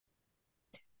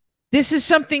This is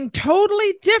something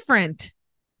totally different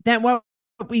than what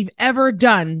we've ever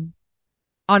done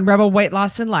on Rebel Weight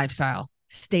Loss and Lifestyle.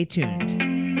 Stay tuned.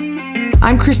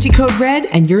 I'm Christy Code Red,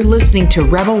 and you're listening to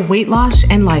Rebel Weight Loss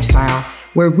and Lifestyle,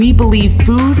 where we believe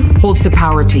food holds the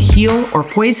power to heal or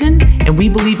poison, and we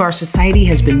believe our society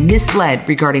has been misled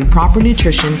regarding proper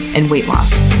nutrition and weight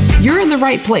loss. You're in the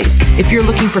right place if you're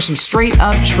looking for some straight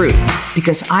up truth,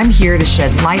 because I'm here to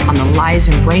shed light on the lies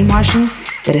and brainwashing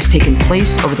that has taken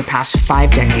place over the past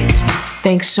 5 decades.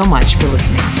 Thanks so much for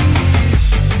listening.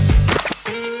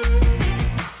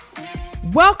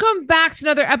 Welcome back to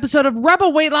another episode of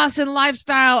Rebel Weight Loss and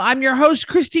Lifestyle. I'm your host,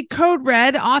 Christy Code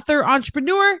Red, author,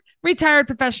 entrepreneur, retired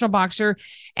professional boxer.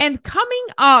 And coming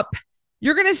up,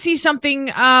 you're going to see something,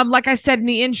 like I said in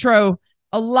the intro,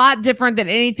 a lot different than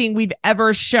anything we've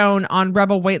ever shown on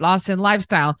Rebel Weight Loss and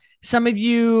Lifestyle. Some of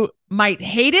you might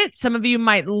hate it. Some of you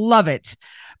might love it.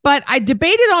 But I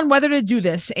debated on whether to do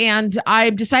this, and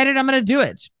I decided I'm going to do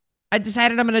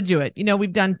it. You know,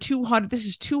 we've done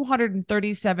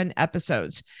 237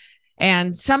 episodes.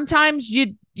 And sometimes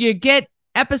you get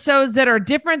episodes that are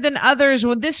different than others.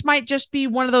 Well, this might just be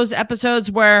one of those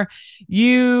episodes where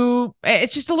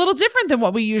it's just a little different than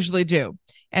what we usually do.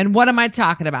 And what am I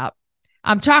talking about?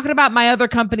 I'm talking about my other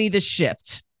company, The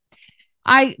Shift.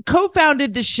 I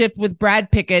co-founded The Shift with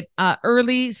Brad Pickett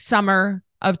early summer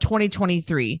of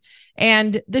 2023.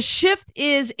 And The Shift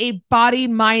is a body,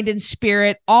 mind, and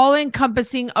spirit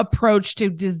all-encompassing approach to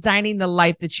designing the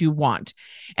life that you want.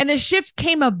 And The Shift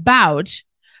came about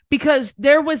because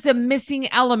there was a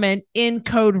missing element in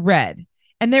Code Red.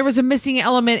 And there was a missing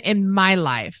element in my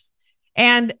life.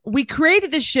 And we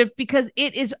created The Shift because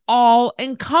it is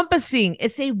all-encompassing.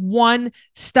 It's a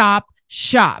one-stop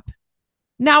shop.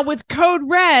 Now, with Code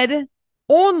Red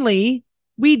only,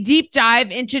 we deep dive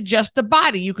into just the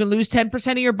body. You can lose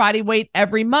 10% of your body weight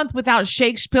every month without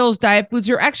shakes, pills, diet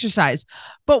foods, or exercise.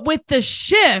 But with The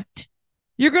Shift,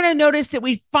 you're going to notice that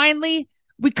we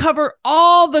cover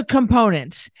all the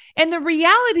components. And the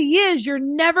reality is you're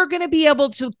never going to be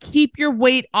able to keep your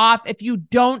weight off if you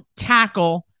don't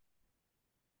tackle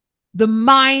the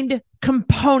mind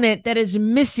component that is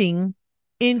missing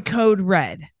in Code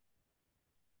Red.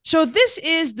 So this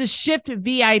is the Shift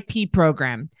VIP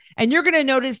program. And you're going to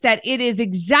notice that it is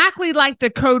exactly like the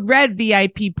Code Red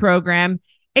VIP program,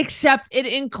 except it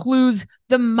includes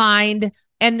the mind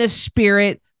and the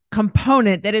spirit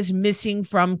component that is missing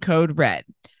from Code Red.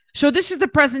 So this is the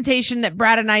presentation that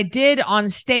Brad and I did on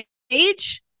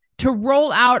stage to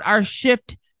roll out our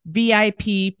Shift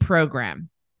VIP program.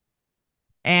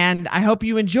 And I hope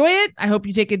you enjoy it. I hope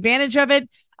you take advantage of it.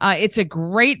 It's a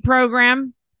great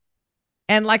program.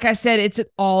 And like I said, it's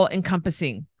all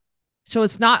encompassing. So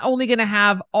it's not only going to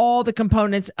have all the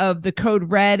components of the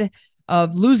Code Red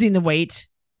of losing the weight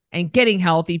and getting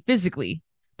healthy physically,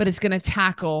 but it's going to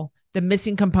tackle the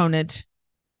missing component,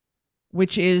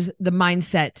 which is the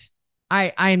mindset.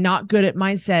 I am not good at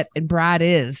mindset, and Brad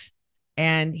is.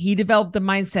 And he developed the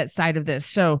mindset side of this.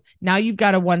 So now you've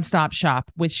got a one-stop shop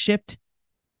with Shift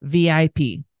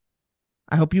VIP.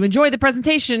 I hope you enjoy the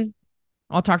presentation.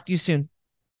 I'll talk to you soon.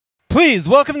 Please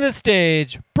welcome to the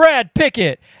stage Brad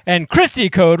Pickett and Christy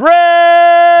Code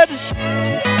Red. All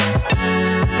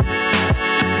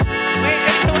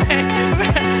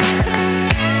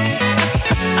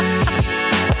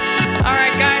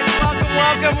right, guys,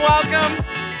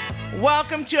 welcome.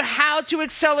 Welcome to How to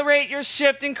Accelerate Your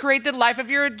Shift and Create the Life of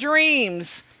Your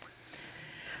Dreams.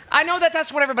 I know that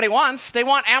that's what everybody wants. They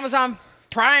want Amazon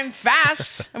Prime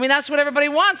fast. I mean, that's what everybody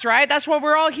wants, right? That's why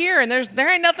we're all here, and there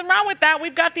ain't nothing wrong with that.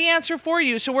 We've got the answer for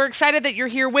you, so we're excited that you're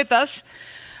here with us.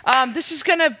 This is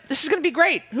gonna be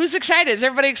great. Who's excited? Is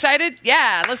everybody excited?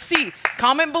 Yeah, let's see.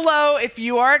 Comment below if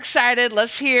you are excited.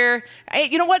 Let's hear. Hey,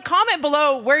 you know what? Comment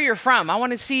below where you're from. We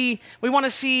want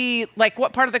to see like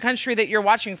what part of the country that you're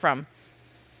watching from.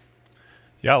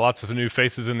 Yeah, lots of new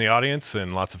faces in the audience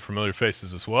and lots of familiar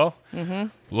faces as well. Mm-hmm.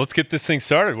 Let's get this thing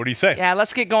started. What do you say? Yeah,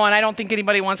 let's get going. I don't think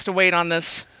anybody wants to wait on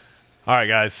this. All right,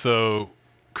 guys. So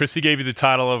Christy gave you the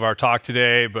title of our talk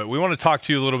today, but we want to talk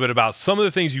to you a little bit about some of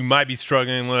the things you might be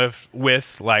struggling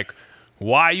with, like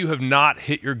why you have not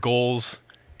hit your goals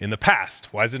in the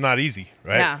past. Why is it not easy,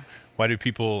 right? Yeah. Why do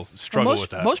people struggle with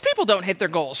that? Most people don't hit their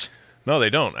goals. No, they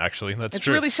don't, actually. That's It's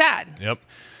true. really sad. Yep.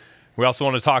 We also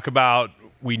want to talk about,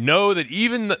 we know that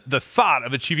even the thought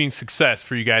of achieving success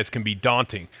for you guys can be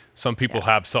daunting. Some people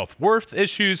have self-worth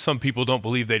issues. Some people don't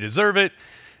believe they deserve it.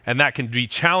 And that can be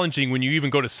challenging when you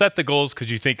even go to set the goals because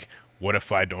you think, what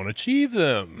if I don't achieve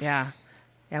them? Yeah.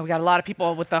 Yeah, we got a lot of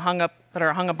people that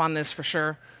are hung up on this for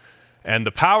sure. And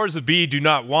the powers of be do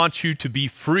not want you to be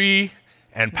free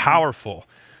and powerful.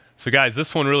 So, guys,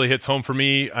 this one really hits home for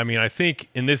me. I mean, I think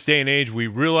in this day and age, we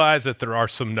realize that there are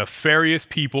some nefarious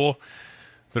people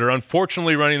that are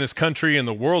unfortunately running this country and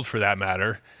the world for that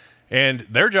matter. And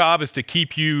their job is to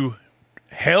keep you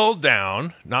held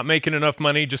down, not making enough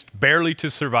money, just barely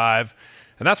to survive.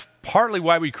 And that's partly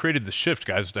why we created the shift,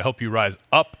 guys, to help you rise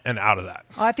up and out of that.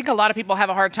 Well, I think a lot of people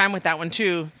have a hard time with that one,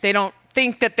 too. They don't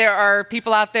think that there are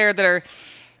people out there that are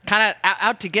kind of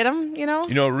out to get them, you know?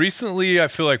 You know, recently I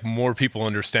feel like more people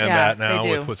understand that now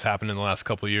they do. with what's happened in the last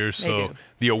couple of years. They So do.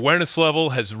 the awareness level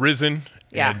has risen,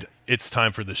 Yeah. and it's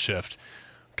time for the shift.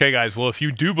 Okay, guys, well, if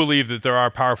you do believe that there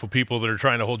are powerful people that are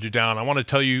trying to hold you down, I want to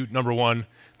tell you, number one,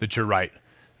 that you're right.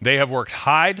 They have worked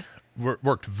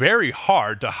very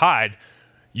hard to hide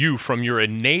you from your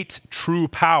innate true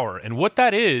power. And what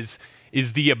that is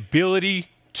the ability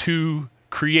to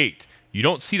create. You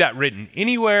don't see that written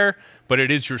anywhere, but it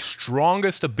is your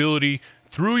strongest ability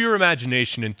through your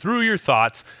imagination and through your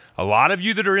thoughts. A lot of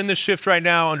you that are in this shift right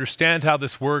now understand how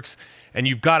this works, and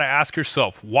you've got to ask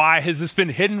yourself, why has this been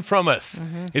hidden from us?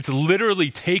 It's literally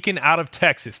taken out of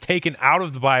text. It's taken out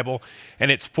of the Bible,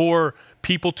 and it's for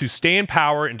people to stay in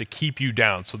power and to keep you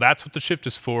down. So that's what the shift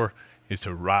is for, is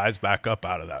to rise back up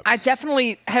out of that. I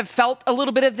definitely have felt a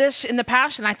little bit of this in the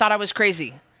past, and I thought I was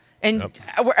crazy. And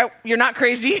you're not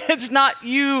crazy. It's not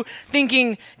you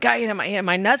thinking, "God, am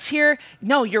I nuts here?"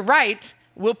 No, you're right.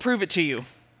 We'll prove it to you.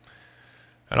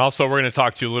 And also, we're going to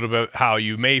talk to you a little bit how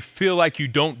you may feel like you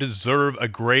don't deserve a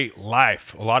great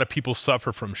life. A lot of people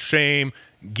suffer from shame,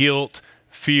 guilt,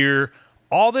 fear.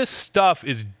 All this stuff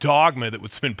is dogma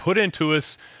that's been put into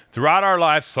us throughout our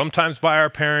lives, sometimes by our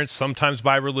parents, sometimes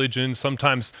by religion,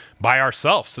 sometimes by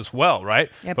ourselves as well, right?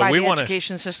 Yeah, but by we the want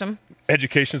education system.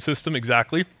 Education system,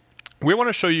 exactly. We want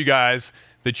to show you guys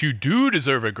that you do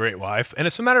deserve a great life. And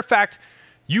as a matter of fact,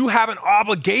 you have an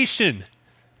obligation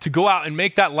to go out and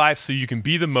make that life so you can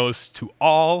be the most to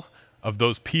all of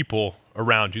those people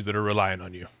around you that are relying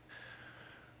on you.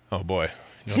 Oh, boy.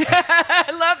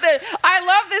 I love this. I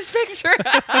love this picture.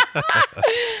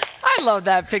 I love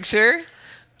that picture.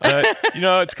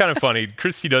 It's kind of funny.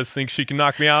 Christy does think she can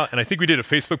knock me out, and I think we did a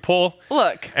Facebook poll.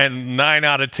 Look. And 9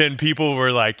 out of 10 people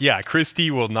were like, yeah, Christy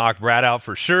will knock Brad out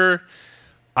for sure.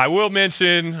 I will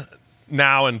mention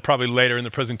now and probably later in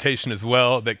the presentation as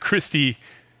well that Christy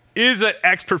is an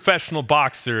ex-professional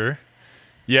boxer,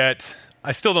 yet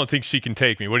I still don't think she can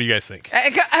take me. What do you guys think?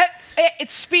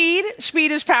 It's speed.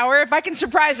 Speed is power. If I can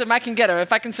surprise him, I can get him.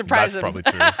 If I can surprise him. That's probably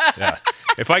true. Yeah.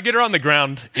 If I get her on the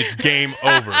ground, it's game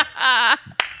over.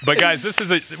 But guys,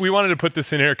 we wanted to put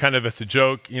this in here kind of as a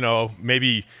joke.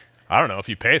 Maybe, I don't know, if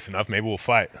you pay us enough, maybe we'll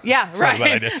fight. Yeah, That's right. not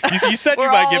a bad idea. You said you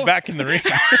might get back in the ring.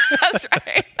 That's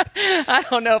right. I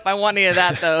don't know if I want any of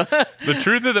that, though. The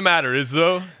truth of the matter is,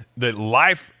 though, that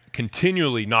life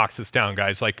continually knocks us down,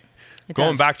 guys. Like,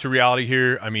 going back to reality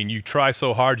here, I mean, you try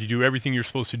so hard, you do everything you're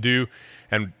supposed to do,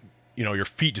 and, your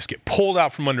feet just get pulled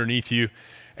out from underneath you.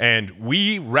 And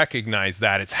we recognize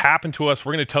that. It's happened to us.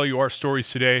 We're going to tell you our stories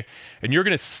today, and you're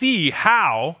going to see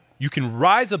how you can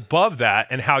rise above that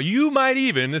and how you might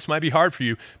even, this might be hard for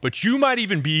you, but you might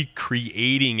even be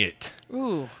creating it.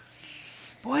 Ooh.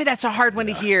 Boy, that's a hard one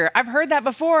to hear. I've heard that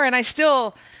before, and I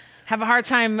still have a hard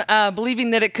time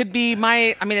believing that it could be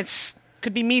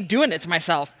could be me doing it to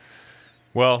myself.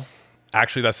 Well,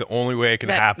 actually, that's the only way it can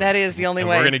happen. That is the only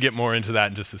way. We're going to get more into that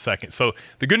in just a second. So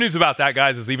the good news about that,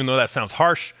 guys, is even though that sounds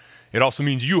harsh, it also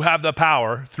means you have the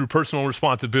power through personal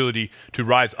responsibility to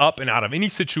rise up and out of any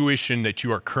situation that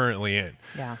you are currently in.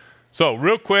 Yeah. So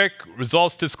real quick,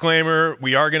 results disclaimer,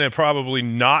 we are going to probably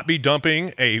not be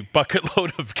dumping a bucket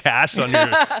load of cash on your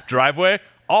driveway,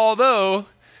 although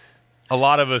a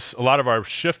lot of our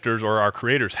shifters or our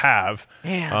creators have.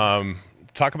 Yeah.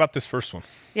 Talk about this first one.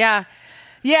 Yeah.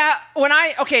 Yeah,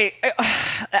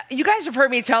 you guys have heard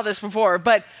me tell this before,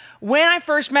 but when I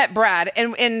first met Brad,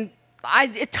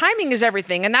 timing is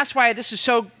everything, and that's why this is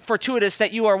so fortuitous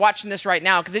that you are watching this right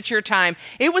now, because it's your time.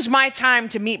 It was my time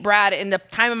to meet Brad in the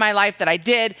time of my life that I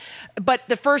did, but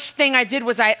the first thing I did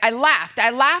was I laughed. I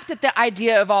laughed at the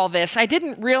idea of all this. I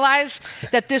didn't realize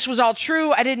that this was all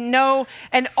true. I didn't know,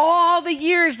 and all the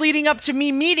years leading up to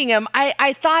me meeting him,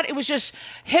 I thought it was just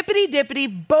hippity-dippity,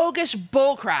 bogus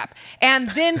bullcrap. And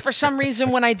then for some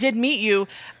reason, when I did meet you,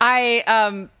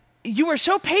 you were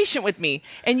so patient with me,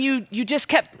 and you just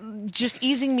kept just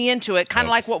easing me into it, kind of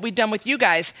like what we've done with you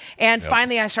guys. And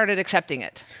finally, I started accepting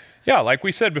it. Yeah, like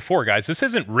we said before, guys, this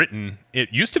isn't written. It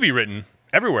used to be written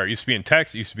everywhere. It used to be in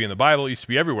text. It used to be in the Bible. It used to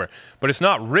be everywhere. But it's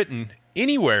not written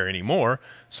anywhere anymore.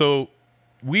 So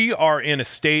we are in a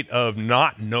state of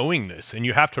not knowing this, and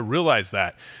you have to realize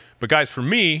that. But guys, for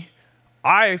me,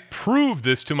 I proved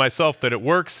this to myself that it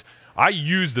works. I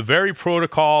use the very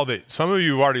protocol that some of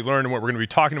you have already learned and what we're going to be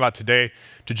talking about today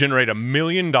to generate $1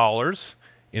 million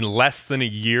in less than a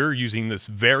year using this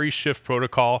very shift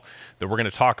protocol that we're going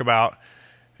to talk about.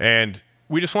 And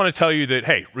we just want to tell you that,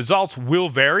 hey, results will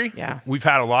vary. Yeah. We've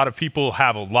had a lot of people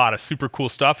have a lot of super cool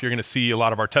stuff. You're going to see a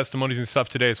lot of our testimonies and stuff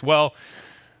today as well.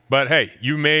 But hey,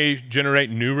 you may generate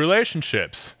new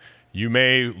relationships. You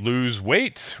may lose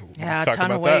weight. Yeah, a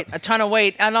ton of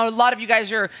weight. I know a lot of you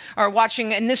guys are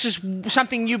watching, and this is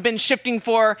something you've been shifting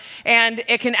for, and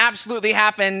it can absolutely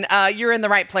happen. You're in the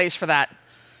right place for that.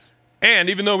 And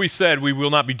even though we said we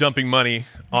will not be dumping money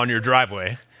on your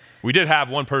driveway, we did have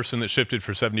one person that shifted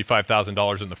for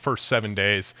 $75,000 in the first 7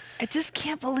 days. I just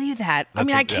can't believe that.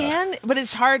 I can, but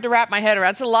it's hard to wrap my head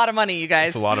around. It's a lot of money, you guys.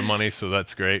 It's a lot of money, so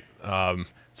that's great.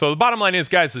 So the bottom line is,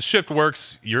 guys, the shift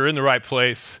works. You're in the right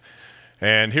place.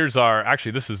 And here's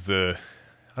this is I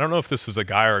don't know if this was a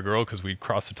guy or a girl because we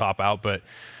crossed the top out, but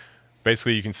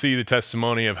basically you can see the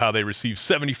testimony of how they received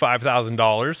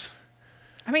 $75,000.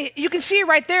 You can see it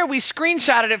right there. We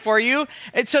screenshotted it for you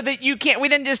so that we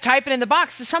didn't just type it in the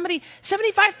box. Somebody,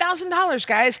 $75,000,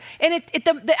 guys. And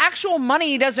the actual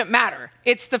money doesn't matter.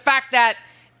 It's the fact that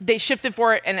they shifted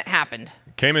for it and it happened.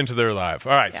 Came into their life.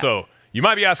 All right, So you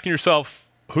might be asking yourself,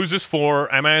 who's this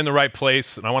for? Am I in the right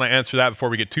place? And I want to answer that before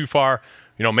we get too far.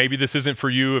 Maybe this isn't for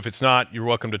you. If it's not, you're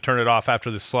welcome to turn it off after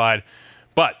this slide.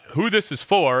 But who this is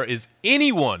for is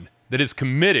anyone that is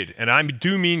committed, and I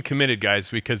do mean committed, guys,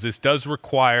 because this does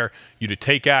require you to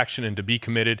take action and to be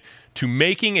committed to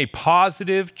making a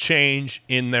positive change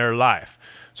in their life.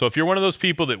 So if you're one of those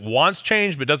people that wants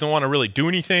change but doesn't want to really do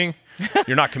anything,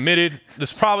 you're not committed,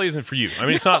 this probably isn't for you.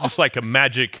 It's not just like a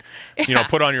magic,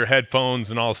 put on your headphones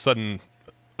and all of a sudden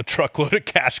a truckload of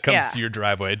cash comes to your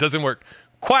driveway. It doesn't work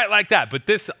quite like that. But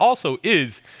this also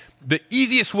is the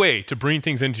easiest way to bring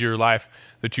things into your life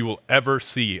that you will ever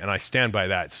see, and I stand by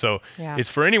that. So it's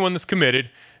for anyone that's committed.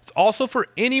 It's also for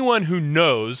anyone who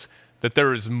knows that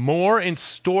there is more in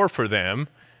store for them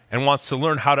and wants to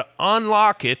learn how to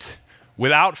unlock it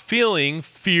without feeling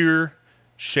fear,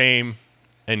 shame,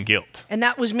 and guilt. And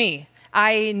that was me.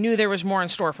 I knew there was more in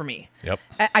store for me. Yep.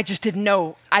 I just didn't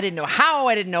know. I didn't know how.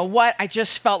 I didn't know what. I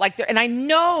just felt like and I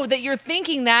know that you're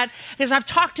thinking that because I've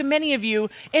talked to many of you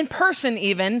in person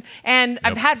even, and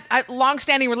I've had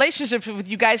long-standing relationships with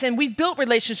you guys, and we've built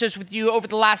relationships with you over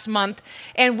the last month,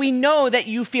 and we know that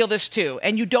you feel this too,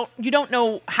 and you don't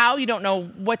know how, you don't know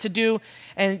what to do,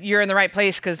 and you're in the right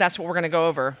place because that's what we're going to go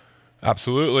over.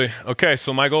 Absolutely. Okay,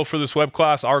 so my goal for this web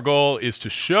class, our goal is to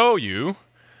show you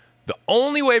the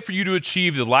only way for you to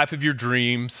achieve the life of your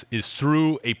dreams is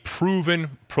through a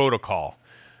proven protocol.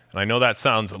 And I know that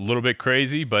sounds a little bit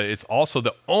crazy, but it's also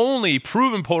the only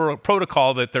proven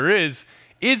protocol that there is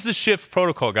the shift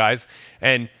protocol, guys.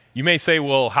 And you may say,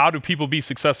 well, how do people be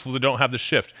successful that don't have the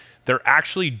shift? They're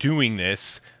actually doing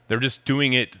this. They're just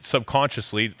doing it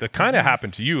subconsciously. That kind of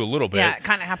happened to you a little bit. Yeah, it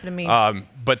kind of happened to me.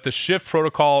 But the shift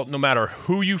protocol, no matter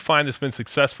who you find that's been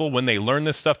successful, when they learn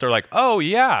this stuff, they're like, oh,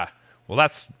 yeah. Well,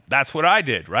 that's what I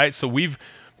did, right? So we've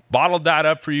bottled that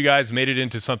up for you guys, made it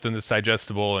into something that's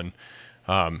digestible, and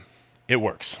it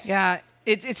works. Yeah,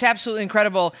 it's absolutely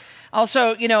incredible.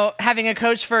 Also, having a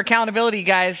coach for accountability,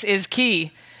 guys, is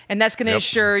key, and that's going to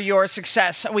ensure your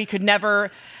success. I could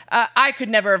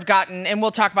never have gotten, and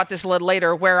we'll talk about this a little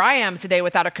later, where I am today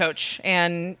without a coach,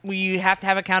 and we have to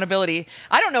have accountability.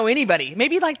 I don't know anybody.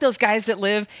 Maybe like those guys that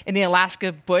live in the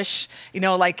Alaska bush,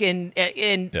 like in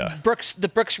the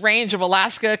Brooks Range of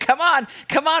Alaska. Come on,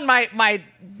 my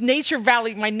Nature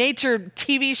Valley, my nature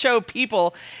TV show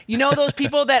people. Those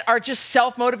people that are just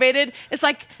self-motivated. It's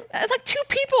like 2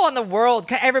 people in the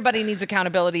world. Everybody needs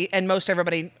accountability, and most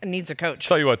everybody needs a coach.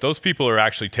 Tell you what, those people are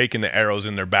actually taking the arrows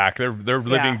in their back. They're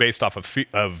living based off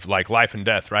of like life and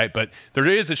death, right? But there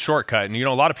is a shortcut, and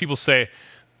a lot of people say,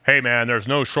 hey man, there's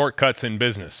no shortcuts in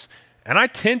business, and I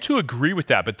tend to agree with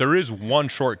that, but there is one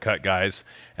shortcut, guys,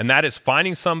 and that is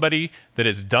finding somebody that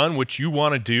has done what you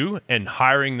want to do and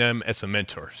hiring them as a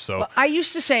mentor. So I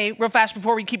used to say, real fast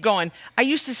before we keep going,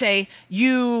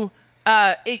 you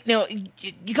got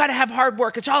to have hard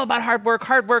work. It's all about hard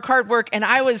work. And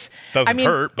I was,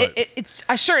 hurt, but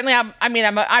I certainly, I'm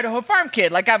an Idaho farm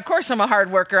kid. Like, of course I'm a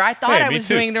hard worker. I thought I was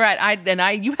doing the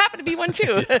right, you happen to be one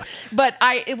too, but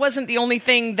it wasn't the only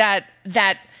thing that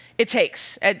it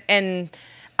takes. And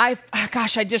I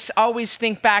just always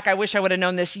think back. I wish I would have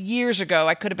known this years ago.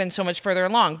 I could have been so much further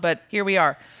along, but here we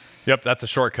are. Yep. That's a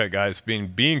shortcut, guys.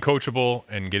 Being coachable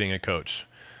and getting a coach.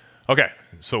 Okay,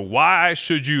 so why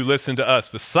should you listen to us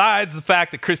besides the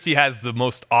fact that Christy has the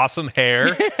most awesome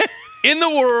hair in the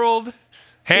world,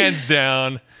 hands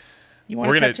down? You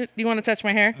want to touch it? Do you want to touch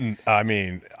my hair? I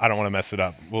mean, I don't want to mess it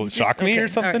up. Will it shock me or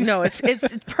something? Right. No, it's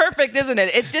perfect, isn't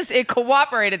it? It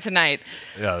cooperated tonight.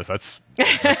 Yeah, that's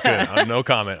good. No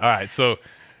comment. All right, so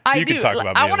you can talk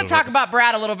about me. I want to talk about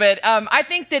Brad a little bit. I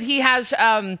think that he has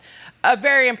a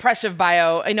very impressive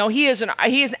bio. You know, he is an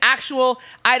actual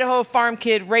Idaho farm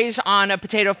kid raised on a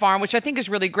potato farm, which I think is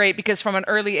really great because from an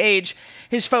early age,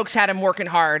 his folks had him working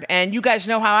hard. And you guys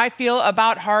know how I feel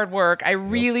about hard work. I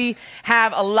really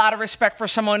have a lot of respect for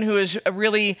someone who has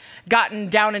really gotten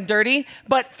down and dirty.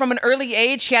 But from an early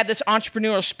age, he had this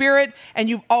entrepreneurial spirit, and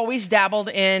you've always dabbled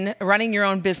in running your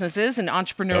own businesses and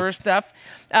entrepreneur stuff.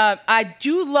 I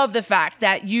do love the fact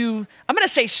that I'm going to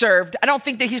say served. I don't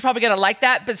think that he's probably going to like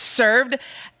that, but served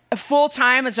full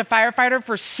time as a firefighter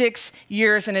for 6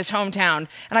 years in his hometown.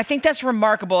 And I think that's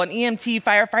remarkable. An EMT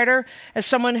firefighter as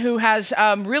someone who has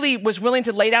really was willing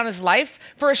to lay down his life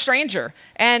for a stranger.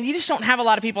 And you just don't have a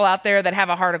lot of people out there that have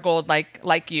a heart of gold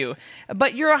like you.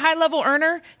 But you're a high level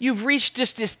earner. You've reached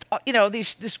just this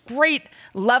great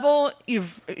level.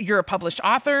 You're a published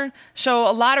author. So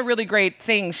a lot of really great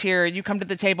things here. You come to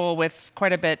the table with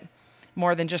quite a bit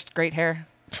more than just great hair.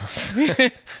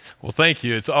 Well, thank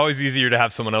you. It's always easier to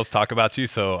have someone else talk about you.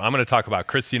 So I'm going to talk about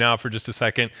Christy now for just a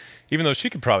second, even though she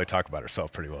could probably talk about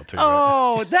herself pretty well too.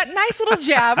 Oh, right? That nice little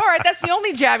jab. All right, that's the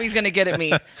only jab he's going to get at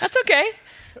me. That's okay.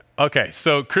 Okay,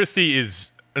 so Christy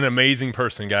is an amazing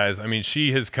person, guys. I mean,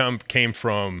 she has came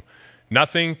from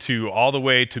nothing to all the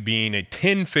way to being a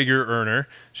 10-figure earner.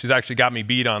 She's actually got me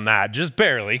beat on that, just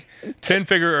barely.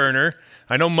 10-figure earner.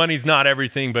 I know money's not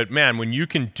everything, but man, when you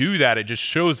can do that, it just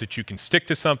shows that you can stick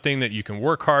to something, that you can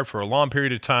work hard for a long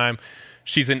period of time.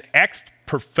 She's an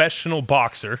ex-professional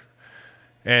boxer.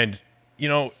 And, you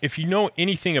know, if you know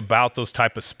anything about those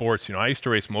type of sports, you know, I used to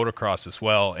race motocross as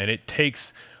well, and it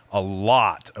takes a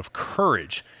lot of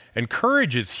courage. And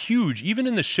courage is huge, even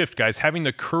in the shift, guys, having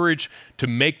the courage to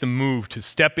make the move, to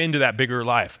step into that bigger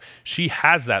life. She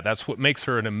has that. That's what makes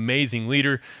her an amazing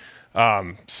leader.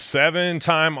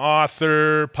 7-time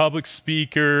author, public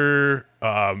speaker,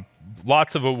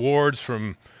 lots of awards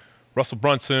from Russell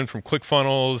Brunson, from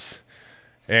ClickFunnels.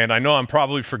 And I know I'm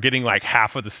probably forgetting like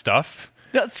half of the stuff.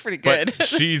 That's pretty good. But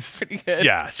she's pretty good.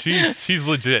 Yeah, she's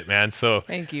legit, man. So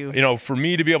thank you. You know, for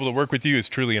me to be able to work with you is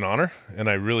truly an honor, and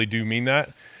I really do mean that.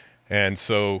 And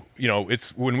so, you know,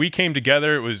 it's when we came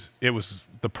together, it was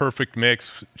the perfect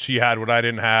mix. She had what I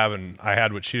didn't have, and I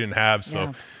had what she didn't have. So,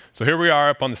 yeah. So here we are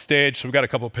up on the stage. So we've got a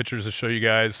couple of pictures to show you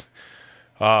guys.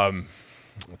 Let's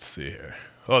see here.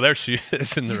 Oh, there she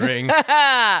is in the ring.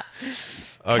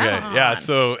 Okay, yeah.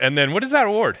 So, and then what is that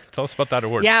award? Tell us about that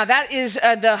award. Yeah, that is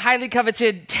the highly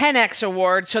coveted 10X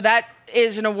award. So that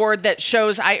is an award that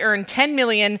shows I earned $10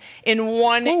 million in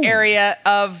one area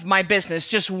of my business.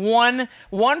 Just one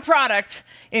product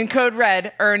in Code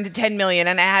Red earned $10 million,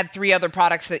 and I had 3 other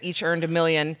products that each earned $1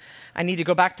 million. I need to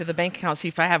go back to the bank account, see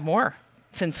if I have more,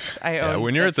 since I own. Yeah,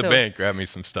 when you're at the bank, grab me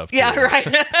some stuff. Yeah,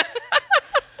 right.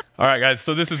 All right, guys.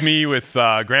 So this is me with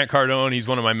Grant Cardone. He's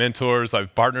one of my mentors.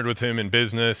 I've partnered with him in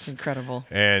business. Incredible.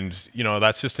 And, you know,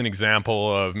 that's just an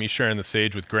example of me sharing the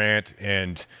stage with Grant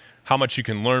and how much you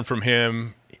can learn from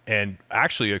him. And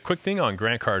actually, a quick thing on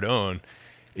Grant Cardone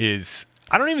is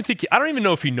I don't even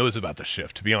know if he knows about the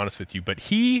shift, to be honest with you. But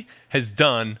he has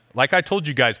done, like I told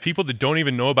you guys, people that don't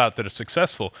even know about that are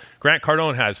successful. Grant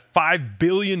Cardone has $5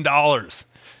 billion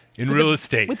in real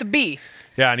estate. With a B.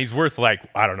 Yeah, and he's worth like,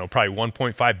 I don't know, probably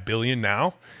 1.5 billion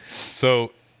now.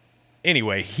 So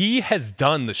anyway, he has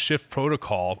done the shift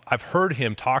protocol. I've heard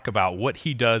him talk about what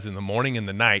he does in the morning and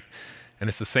the night, and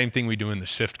it's the same thing we do in the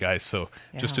shift, guys. So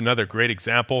just another great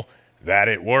example that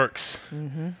it works.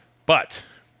 Mm-hmm. But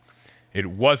it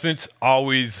wasn't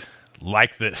always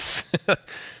like this.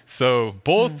 So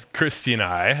both Christy and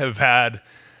I have had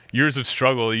years of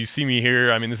struggle. You see me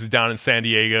here. I mean, this is down in San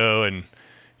Diego, and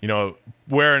you know,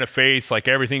 wearing a face like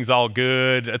everything's all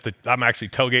good. I'm actually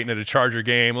tailgating at a Charger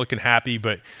game, looking happy,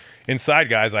 but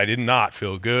inside, guys, I did not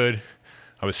feel good.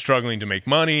 I was struggling to make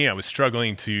money. I was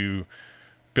struggling to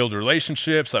build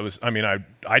relationships.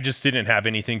 I just didn't have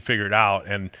anything figured out.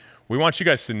 And we want you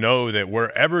guys to know that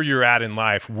wherever you're at in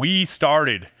life, we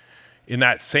started in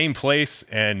that same place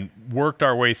and worked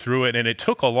our way through it. And it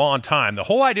took a long time. The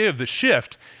whole idea of the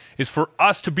shift is for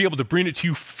us to be able to bring it to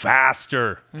you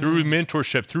faster through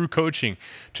mentorship, through coaching,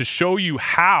 to show you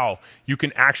how you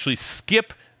can actually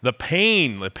skip the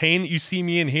pain that you see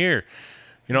me in here.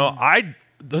 You know,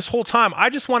 this whole time, I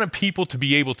just wanted people to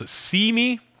be able to see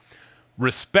me,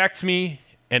 respect me,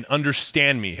 and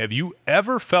understand me. Have you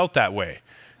ever felt that way?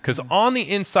 Because on the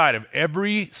inside of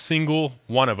every single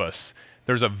one of us,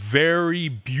 there's a very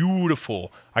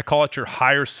beautiful, I call it your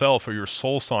higher self or your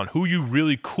soul song, who you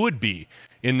really could be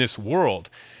in this world.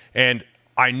 And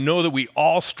I know that we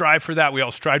all strive for that. We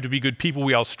all strive to be good people.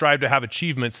 We all strive to have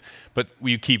achievements, but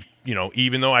we keep,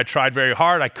 even though I tried very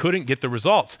hard, I couldn't get the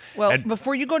results. Well,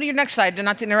 before you go to your next slide,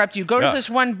 not to interrupt you, go to this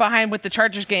one behind with the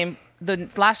Chargers game, the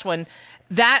last one.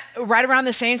 That right around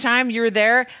the same time you were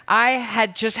there, I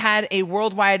had just had a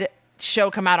worldwide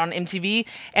show come out on MTV,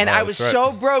 and I was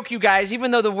so broke, you guys. Even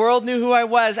though the world knew who I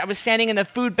was standing in the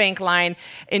food bank line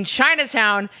in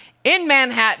Chinatown in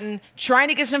Manhattan trying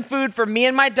to get some food for me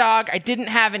and my dog. I didn't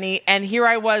have any, and here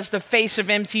I was, the face of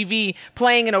MTV,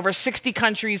 playing in over 60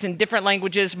 countries in different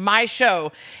languages, my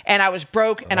show, and I was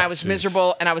broke, and I was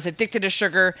miserable, and I was addicted to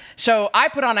sugar. So I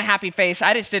put on a happy face.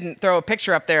 I just didn't throw a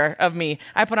picture up there of me.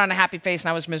 I put on a happy face, and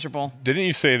I was miserable. Didn't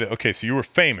you say that, okay, so you were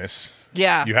famous.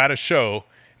 Yeah. You had a show.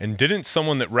 And didn't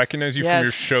someone that recognized you from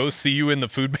your show see you in the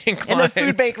food bank line? In the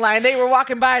food bank line. They were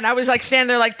walking by, and I was like standing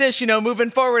there like this,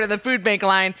 moving forward in the food bank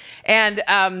line. And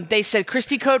they said,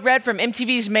 Christy Code Red from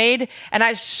MTV's Made. And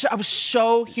I was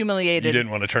so humiliated. You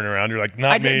didn't want to turn around. You're like,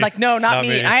 not me. No, not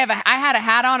me. I had a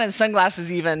hat on and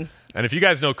sunglasses even. And if you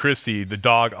guys know Christy, the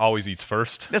dog always eats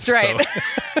first. That's right.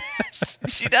 So.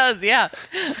 She does, yeah.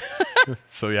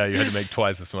 So, yeah, you had to make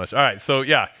twice as much. All right, so,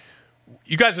 yeah.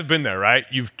 You guys have been there, right?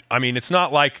 It's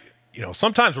not like,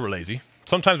 sometimes we're lazy.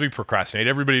 Sometimes we procrastinate.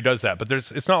 Everybody does that. But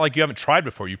it's not like you haven't tried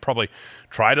before. You've probably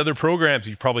tried other programs.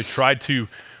 You've probably tried to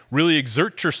really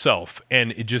exert yourself,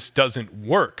 and it just doesn't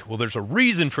work. Well, there's a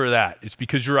reason for that. It's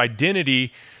because your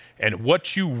identity and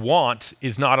what you want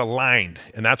is not aligned.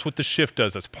 And that's what the shift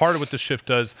does. That's part of what the shift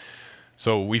does.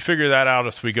 So we figure that out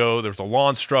as we go. There's a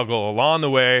long struggle along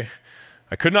the way.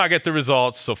 I could not get the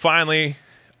results. So finally,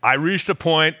 I reached a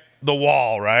point, the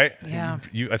wall, right? Yeah.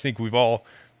 I think we've all,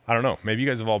 I don't know, maybe you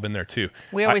guys have all been there too.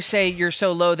 We always say you're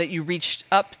so low that you reached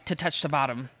up to touch the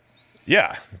bottom.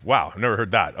 Yeah. Wow. I've never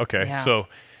heard that. Okay. Yeah. So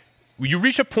you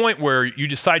reach a point where you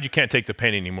decide you can't take the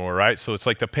pain anymore, right? So it's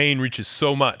like the pain reaches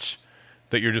so much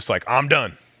that you're just like, I'm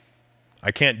done.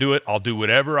 I can't do it. I'll do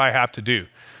whatever I have to do.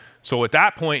 So at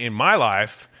that point in my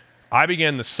life, I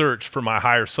began the search for my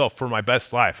higher self, for my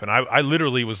best life. And I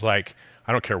literally was like,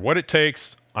 I don't care what it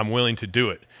takes. I'm willing to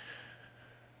do it.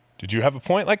 Did you have a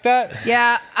point like that?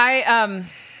 Yeah,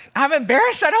 I'm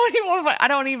embarrassed. I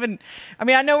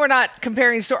know we're not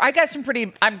comparing stories.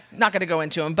 I'm not going to go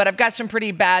into them, but I've got some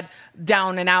pretty bad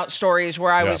down and out stories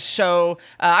where I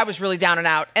was really down and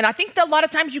out. And I think that a lot of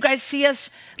times you guys see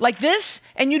us like this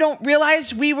and you don't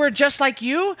realize we were just like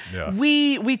you. Yeah.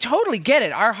 We totally get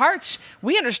it. Our hearts,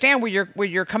 we understand where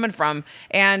you're coming from.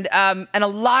 And a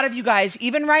lot of you guys,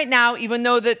 even right now, even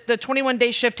though the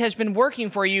 21-day shift has been working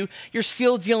for you, you're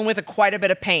still dealing with quite a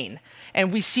bit of pain.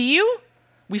 And we see you.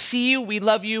 We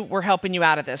love you, we're helping you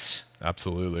out of this.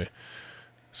 Absolutely.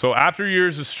 So after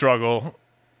years of struggle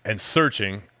and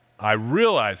searching, I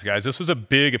realized, guys, this was a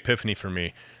big epiphany for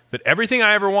me, that everything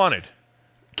I ever wanted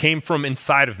came from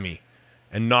inside of me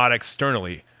and not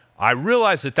externally. I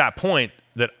realized at that point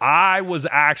that I was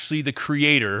actually the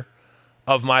creator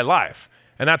of my life.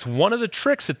 And that's one of the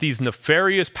tricks that these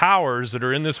nefarious powers that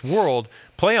are in this world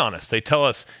play on us. They tell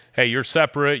us, hey, you're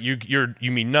separate,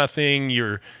 you mean nothing,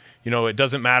 it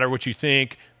doesn't matter what you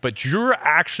think, but you're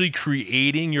actually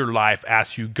creating your life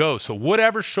as you go. So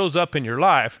whatever shows up in your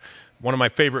life, one of my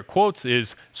favorite quotes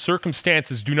is,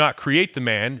 circumstances do not create the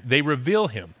man, they reveal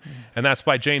him. And that's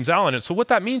by James Allen. And so what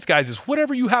that means, guys, is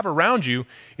whatever you have around you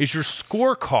is your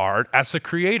scorecard as a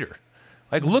creator.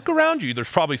 Like, look around you.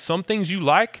 There's probably some things you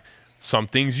like, some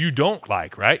things you don't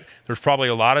like, right? There's probably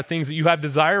a lot of things that you have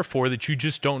desire for that you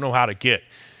just don't know how to get.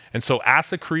 And so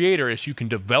as a creator, as you can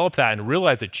develop that and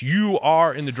realize that you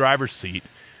are in the driver's seat,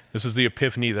 this is the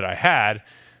epiphany that I had.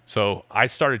 So I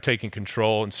started taking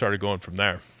control and started going from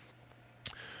there.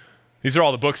 These are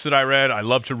all the books that I read. I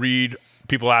love to read.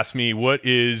 People ask me, what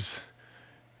is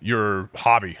your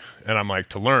hobby? And I'm like,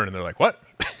 to learn. And they're like, what?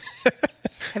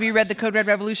 Have you read The Code Red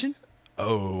Revolution?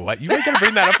 Oh, you ain't going to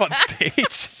bring that up on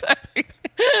stage. Sorry.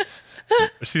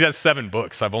 She has 7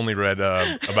 books. I've only read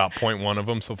about 0.1 of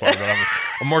them so far, but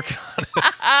I'm working on it.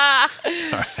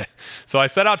 All right. So I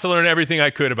set out to learn everything I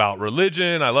could about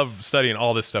religion. I love studying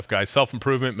all this stuff, guys.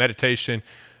 Self-improvement, meditation,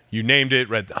 you named it.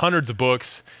 Read hundreds of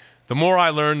books. The more I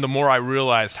learned, the more I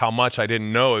realized how much I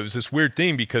didn't know. It was this weird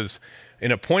thing because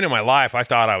in a point in my life, I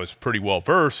thought I was pretty well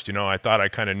versed. I thought I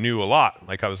kind of knew a lot.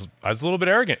 Like I was a little bit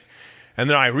arrogant. And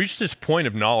then I reached this point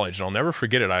of knowledge, and I'll never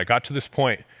forget it. I got to this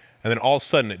point, and then all of a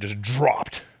sudden it just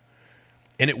dropped.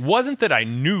 And it wasn't that I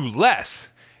knew less.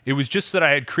 It was just that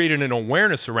I had created an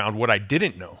awareness around what I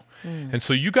didn't know. And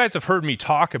so you guys have heard me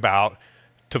talk about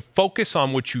to focus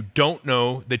on what you don't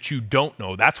know that you don't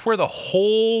know. That's where the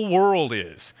whole world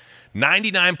is.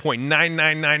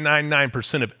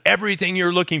 99.99999% of everything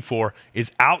you're looking for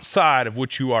is outside of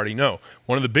what you already know.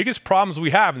 One of the biggest problems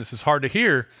we have, and this is hard to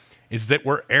hear, is that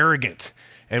we're arrogant.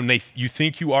 And you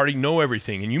think you already know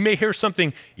everything. And you may hear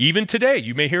something even today.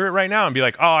 You may hear it right now and be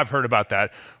like, oh, I've heard about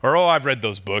that. Or, oh, I've read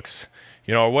those books,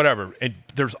 or whatever. And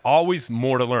there's always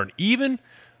more to learn. Even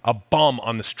a bum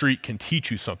on the street can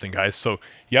teach you something, guys. So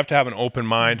you have to have an open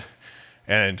mind.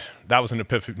 And that was an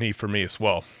epiphany for me as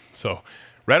well. So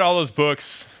read all those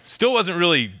books. Still wasn't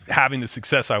really having the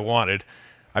success I wanted.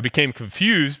 I became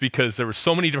confused because there were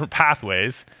so many different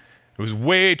pathways. It was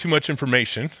way too much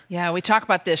information. Yeah, we talk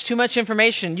about this. Too much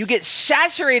information. You get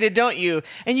saturated, don't you?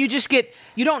 And you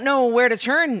don't know where to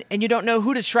turn, and you don't know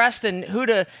who to trust and who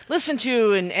to listen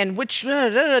to, and which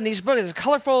and these books, the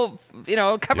colorful,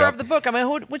 cover of the book. I mean,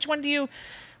 which one do you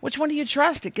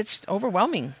trust? It gets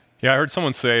overwhelming. Yeah, I heard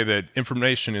someone say that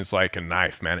information is like a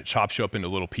knife, man. It chops you up into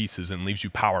little pieces and leaves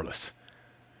you powerless.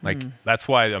 That's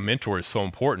why a mentor is so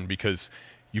important, because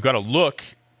you got to look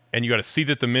and you got to see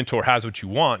that the mentor has what you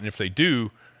want. And if they do,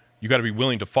 you got to be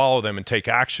willing to follow them and take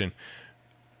action.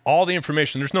 All the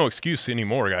information, there's no excuse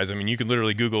anymore, guys. I mean, you could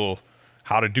literally Google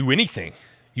how to do anything.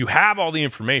 You have all the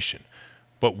information,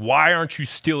 but why aren't you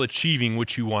still achieving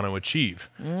what you want to achieve?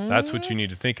 That's what you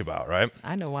need to think about, right?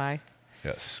 I know why.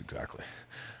 Yes, exactly.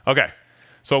 Okay.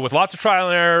 So with lots of trial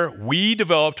and error, we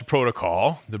developed a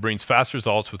protocol that brings fast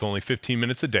results with only 15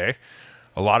 minutes a day.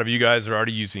 A lot of you guys are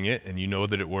already using it, and you know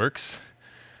that it works.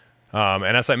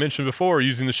 And as I mentioned before,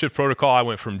 using the Shift protocol, I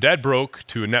went from dead broke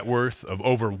to a net worth of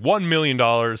over $1 million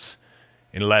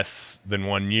in less than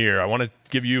 1 year. I want to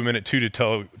give you a minute too to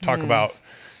talk about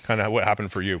kind of what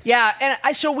happened for you. Yeah, and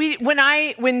I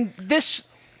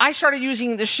started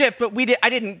using the Shift, but I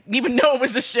didn't even know it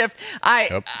was the Shift.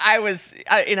 It was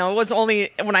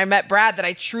only when I met Brad that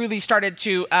I truly started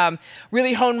to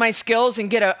really hone my skills and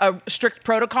get a strict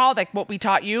protocol like what we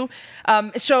taught you.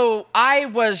 So I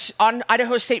was on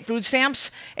Idaho State food stamps,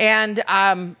 and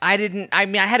I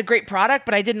had a great product,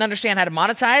 but I didn't understand how to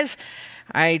monetize.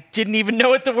 I didn't even know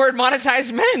what the word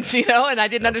monetize meant, and I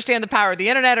didn't understand the power of the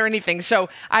internet or anything. So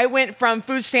I went from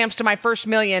food stamps to my first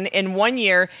million in 1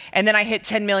 year, and then I hit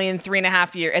 10 million at the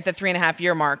 3.5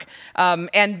 year mark.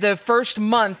 And the first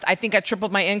month, I think I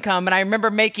tripled my income, and I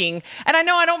remember making, and I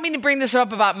know I don't mean to bring this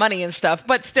up about money and stuff,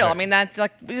 but still, right. I mean, that's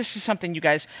like, this is something, you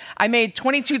guys, I made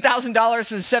 $22,000 in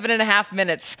 7.5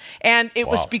 minutes, and it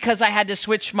was because I had to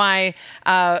switch my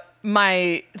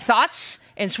thoughts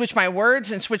and switch my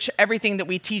words and switch everything that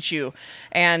we teach you.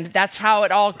 And that's how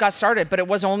it all got started. But it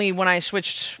was only when I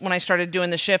started doing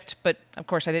the Shift. But of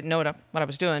course, I didn't know what I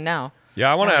was doing now.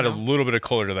 Yeah, I want to add a little bit of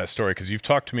color to that story, because you've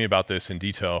talked to me about this in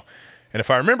detail. And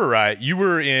if I remember right, you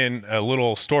were in a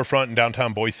little storefront in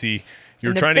downtown Boise. You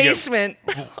were trying to get.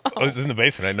 Oh, it's in the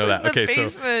basement. I know that. Okay,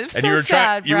 basement. So and you were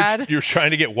trying. You were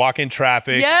trying to get walk-in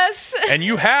traffic. Yes. And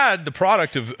you had the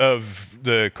product of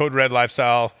the Code Red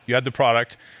lifestyle. You had the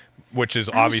product, which is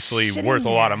obviously worth a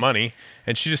lot of money,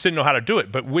 and she just didn't know how to do it.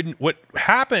 But what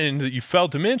happened that you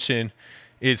failed to mention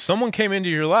is someone came into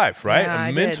your life, right? Yeah,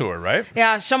 a mentor, right?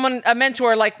 Yeah, a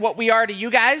mentor like what we are to you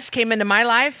guys came into my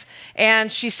life,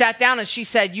 and she sat down and she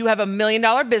said, you have $1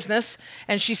 million business,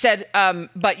 and she said,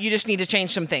 but you just need to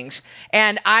change some things.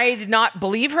 And I did not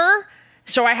believe her,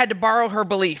 so I had to borrow her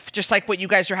belief, just like what you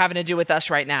guys are having to do with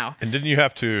us right now. And didn't you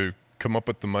have to come up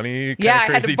with the money? Yeah,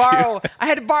 I had to borrow. I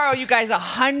had to borrow you guys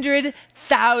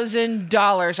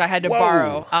 $100,000. I had to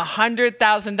borrow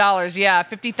 $100,000. Yeah,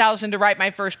 $50,000 to write my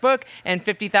first book and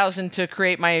 $50,000 to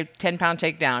create my 10-pound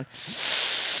takedown.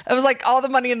 It was like all the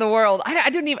money in the world. I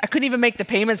couldn't even make the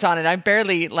payments on it. I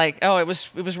barely it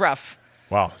was rough.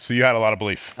 Wow. So you had a lot of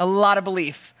belief. A lot of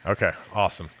belief. Okay.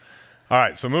 Awesome. All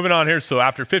right, so moving on here. So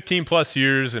after 15 plus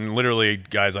years, and literally,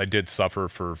 guys, I did suffer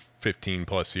for 15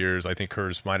 plus years. I think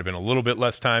hers might have been a little bit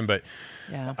less time, but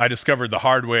yeah. I discovered the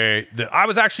hard way that I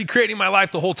was actually creating my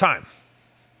life the whole time,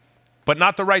 but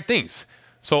not the right things.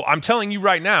 So I'm telling you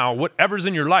right now, whatever's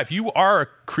in your life, you are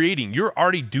creating. You're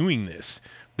already doing this.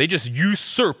 They just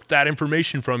usurped that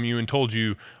information from you and told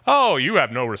you, oh, you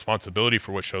have no responsibility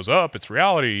for what shows up. It's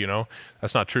reality,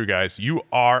 That's not true, guys. You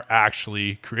are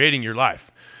actually creating your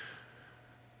life.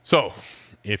 So,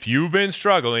 if you've been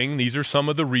struggling, these are some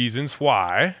of the reasons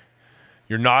why.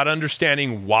 You're not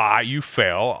understanding why you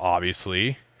fail,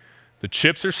 obviously. The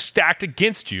chips are stacked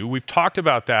against you. We've talked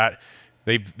about that.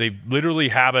 They literally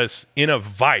have us in a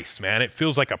vice, man. It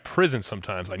feels like a prison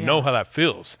sometimes. I know how that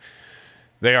feels.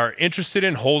 They are interested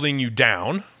in holding you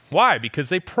down. Why? Because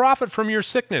they profit from your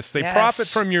sickness. They profit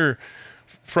from your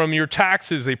from your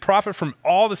taxes. They profit from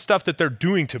all the stuff that they're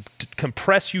doing to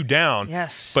compress you down.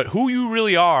 Yes. But who you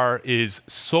really are is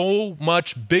so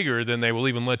much bigger than they will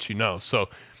even let you know. So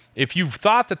if you've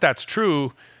thought that that's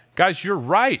true, guys, you're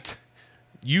right.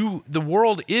 The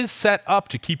world is set up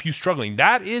to keep you struggling.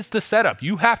 That is the setup.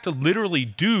 You have to literally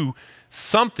do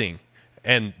something.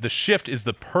 And the shift is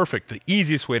the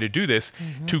easiest way to do this,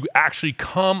 to actually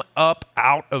come up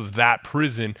out of that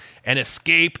prison and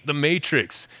escape the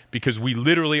matrix, because we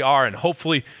literally are. And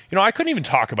hopefully, I couldn't even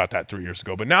talk about that 3 years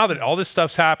ago, but now that all this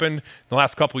stuff's happened in the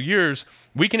last couple of years,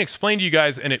 we can explain to you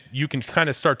guys, and you can kind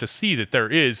of start to see that there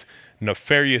is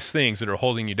nefarious things that are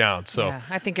holding you down. So yeah,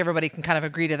 I think everybody can kind of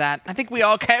agree to that. I think we're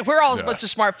all a bunch of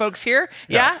smart folks here.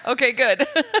 Yeah? Okay, good.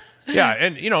 Yeah,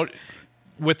 and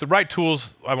with the right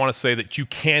tools, I want to say that you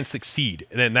can succeed,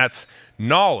 and that's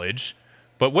knowledge.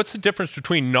 But what's the difference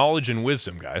between knowledge and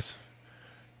wisdom, guys?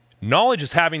 Knowledge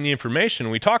is having the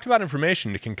information. We talked about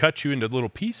information that can cut you into little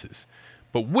pieces.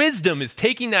 But wisdom is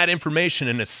taking that information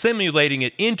and assimilating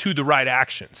it into the right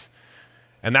actions.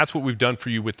 And that's what we've done for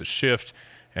you with the shift,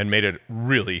 and made it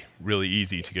really, really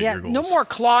easy to get your goals. No more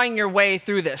clawing your way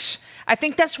through this. I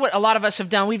think that's what a lot of us have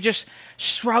done. We've just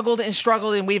struggled,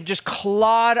 and we've just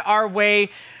clawed our way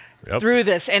through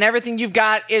this. And everything you've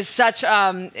got is such,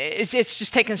 it's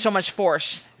just taken so much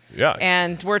force. Yeah.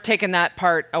 And we're taking that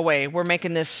part away. We're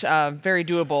making this very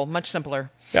doable, much simpler.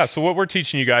 Yeah, so what we're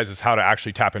teaching you guys is how to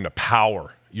actually tap into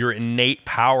power, your innate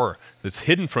power that's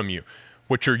hidden from you.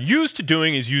 What you're used to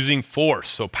doing is using force.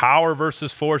 So Power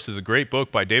versus Force is a great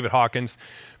book by David Hawkins.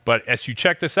 But as you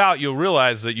check this out, you'll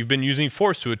realize that you've been using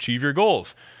force to achieve your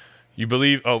goals. You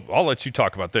believe, I'll let you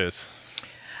talk about this.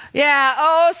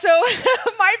 Yeah. So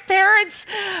my parents,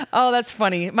 that's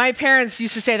funny. My parents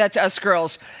used to say that to us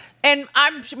girls. And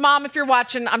Mom, if you're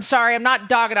watching, I'm sorry, I'm not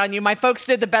dogging on you. My folks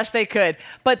did the best they could.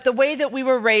 But the way that we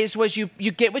were raised was you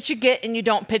get what you get, and you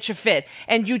don't pitch a fit.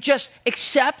 And you just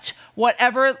accept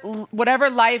whatever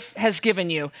life has given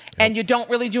you. Yep. And you don't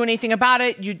really do anything about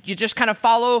it. You just kind of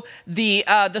follow the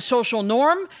social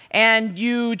norm, and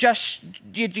you graduate,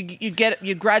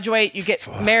 you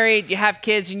get married, you have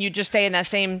kids, and you just stay in that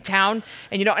same town.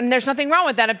 And and there's nothing wrong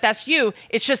with that if that's you.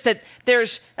 It's just that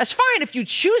that's fine if you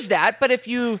choose that, but if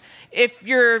you're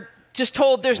just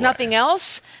told there's nothing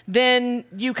else, then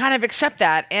you kind of accept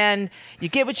that, and you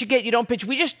get what you get. You don't pitch.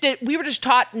 We were just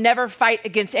taught never fight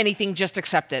against anything, just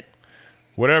accept it.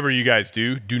 Whatever you guys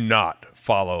do not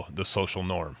follow the social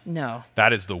norm. No.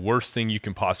 That is the worst thing you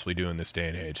can possibly do in this day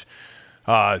and age.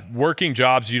 Working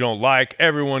jobs you don't like,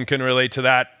 everyone can relate to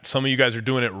that. Some of you guys are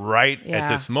doing it at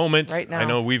this moment. Right now. I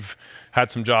know we've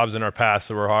had some jobs in our past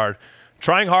that were hard.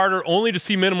 Trying harder only to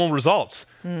see minimal results.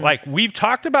 Like, we've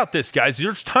talked about this, guys.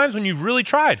 There's times when you've really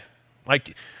tried.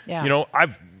 Like,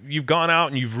 you've gone out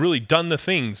and you've really done the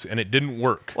things and it didn't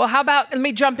work. Well, let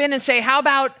me jump in and say, how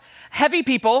about heavy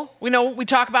people? We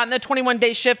talk about in the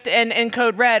 21-day shift and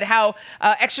Code Red how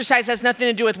exercise has nothing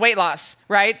to do with weight loss,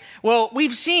 right? Well,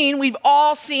 we've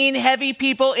all seen heavy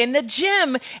people in the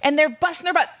gym, and they're busting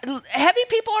their butt. Heavy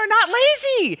people are not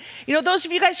lazy. Those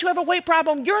of you guys who have a weight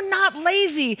problem, you're not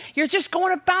lazy. You're just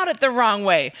going about it the wrong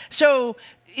way. So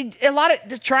a lot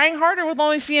of trying harder with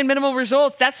only seeing minimal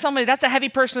results, that's a heavy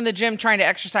person in the gym trying to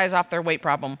exercise off their weight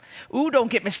problem. Ooh,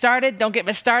 don't get me started.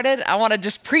 I want to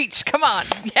just preach. Come on.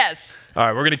 Yes. All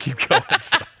right, we're going to keep going.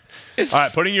 All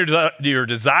right, putting your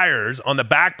desires on the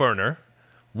back burner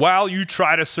while you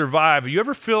try to survive. You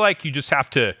ever feel like you just have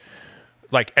to,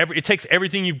 it takes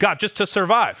everything you've got just to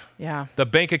survive? Yeah. The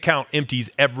bank account empties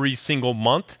every single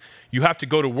month. You have to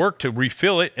go to work to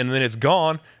refill it, and then it's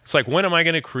gone. It's like, when am I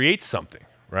going to create something?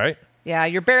 Right? Yeah,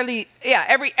 you're barely. Yeah,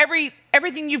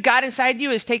 everything you've got inside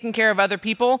you is taking care of other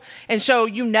people, and so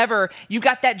you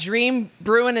got that dream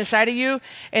brewing inside of you,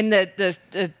 and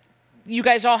the you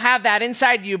guys all have that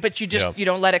inside you, but you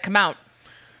don't let it come out.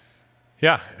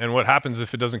 Yeah, and what happens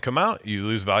if it doesn't come out? You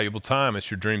lose valuable time as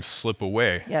your dreams slip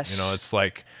away. Yes. It's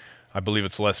like, I believe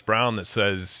it's Les Brown that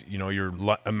says,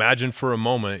 imagine for a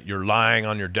moment you're lying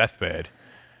on your deathbed,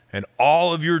 and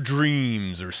all of your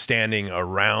dreams are standing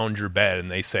around your bed,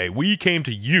 and they say, we came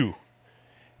to you,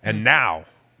 and now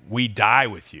we die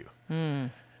with you.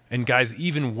 And guys,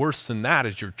 even worse than that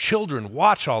is your children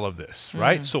watch all of this,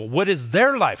 right? So what is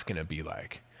their life going to be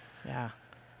like? Yeah,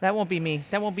 that won't be me.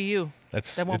 That won't be you.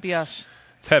 That won't be us.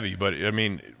 It's heavy, but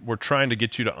we're trying to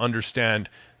get you to understand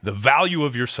the value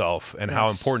of yourself and how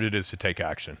important it is to take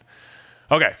action.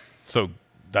 Okay, so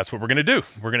that's what we're going to do.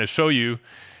 We're going to show you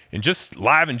in just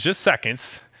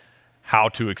seconds how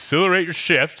to accelerate your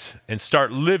shift and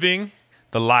start living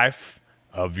the life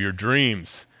of your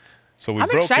dreams. So we've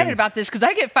I'm excited about this because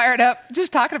I get fired up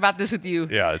just talking about this with you.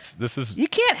 Yeah, You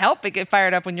can't help but get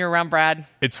fired up when you're around Brad.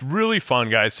 It's really fun,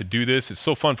 guys, to do this. It's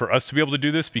so fun for us to be able to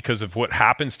do this because of what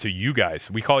happens to you guys.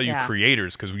 We call you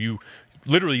creators because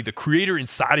literally the creator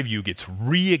inside of you gets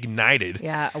reignited.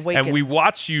 Yeah, awakened. And we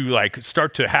watch you like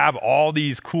start to have all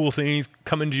these cool things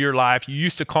come into your life. You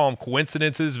used to call them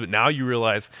coincidences, but now you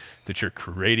realize that you're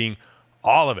creating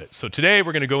all of it. So today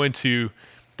we're going to go into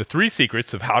the 3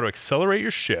 secrets of how to accelerate your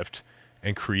shift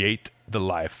and create the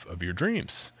life of your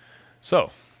dreams.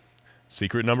 So,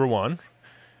 secret number 1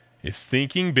 is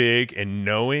thinking big and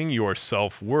knowing your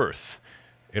self-worth.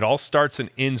 It all starts and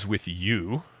ends with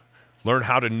you. Learn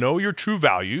how to know your true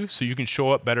value so you can show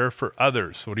up better for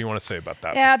others. What do you want to say about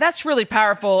that? Yeah, that's really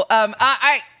powerful.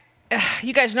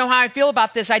 You guys know how I feel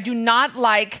about this. I do not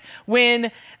like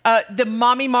when the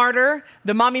mommy martyr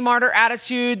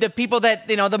attitude, the people that,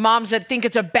 the moms that think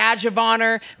it's a badge of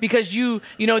honor because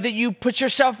that you put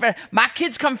yourself, my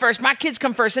kids come first,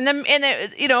 and then,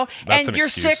 and you're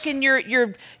excuse. sick and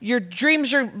your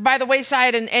dreams are by the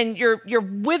wayside and you're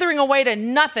withering away to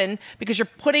nothing because you're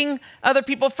putting other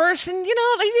people first. And,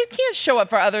 you can't show up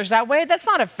for others that way. That's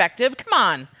not effective. Come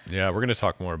on. Yeah, we're going to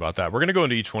talk more about that. We're going to go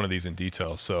into each one of these in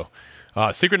detail. So,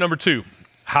 secret number 2,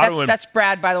 that's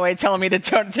Brad, by the way, telling me to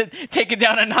take it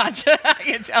down a notch.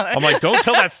 I'm like, don't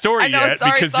tell that story yet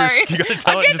because you got to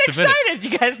tell it in just a minute. I'm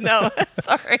getting excited. You guys know.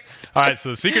 Sorry. All right,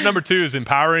 so secret number 2 is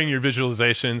empowering your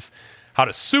visualizations, how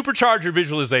to supercharge your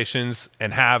visualizations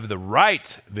and have the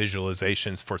right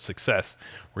visualizations for success.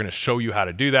 We're going to show you how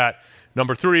to do that.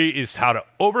 Number 3 is how to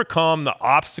overcome the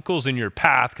obstacles in your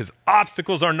path, because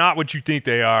obstacles are not what you think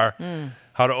they are.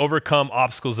 How to overcome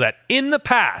obstacles that in the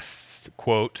past,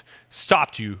 quote,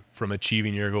 stopped you from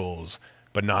achieving your goals,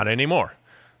 but not anymore.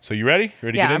 So you ready?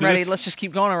 Ready to get into I'm ready. this? Let's just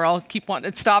keep going, or I'll keep wanting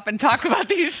to stop and talk about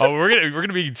these. You're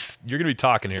gonna be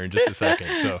talking here in just a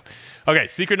second. So, okay,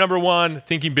 secret number 1,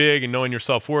 thinking big and knowing your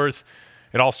self-worth.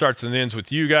 It all starts and ends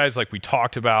with you guys, like we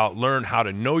talked about. Learn how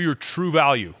to know your true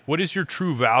value. What is your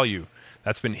true value?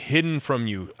 That's been hidden from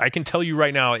you. I can tell you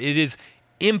right now, it is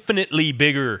infinitely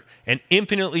bigger and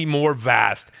infinitely more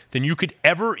vast than you could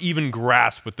ever even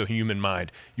grasp with the human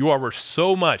mind. You are worth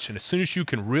so much, and as soon as you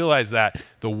can realize that,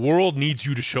 the world needs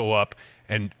you to show up,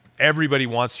 and everybody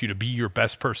wants you to be your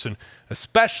best person,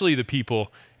 especially the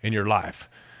people in your life.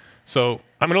 So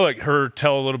I'm going to let her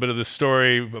tell a little bit of this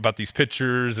story about these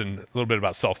pictures and a little bit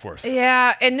about self-worth.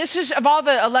 Yeah, and this is, of all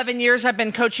the 11 years I've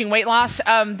been coaching weight loss,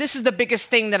 this is the biggest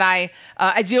thing that I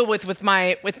deal with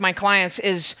my clients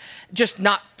is just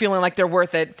not feeling like they're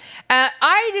worth it.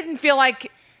 I didn't feel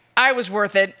like I was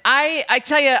worth it. I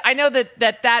tell you, I know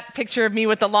that picture of me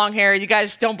with the long hair, you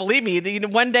guys don't believe me.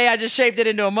 One day I just shaved it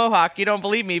into a mohawk. You don't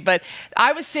believe me, but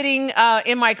I was sitting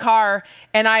in my car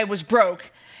and I was broke.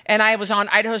 And I was on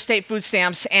Idaho State food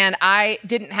stamps, and I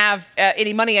didn't have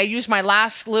any money. I used my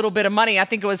last little bit of money. I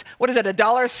think it was,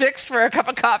 $1.06 for a cup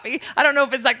of coffee? I don't know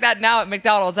if it's like that now at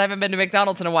McDonald's. I haven't been to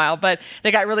McDonald's in a while, but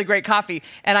they got really great coffee.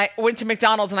 And I went to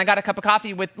McDonald's, and I got a cup of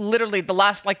coffee with literally the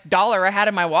last dollar I had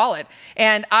in my wallet.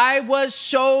 And I was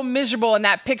so miserable in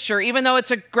that picture, even though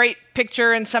it's a great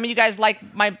picture, and some of you guys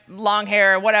like my long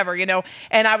hair or whatever,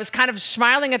 and I was kind of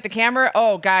smiling at the camera.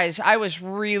 Oh, guys, I was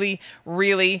really,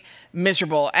 really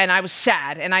miserable, and I was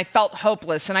sad, and I felt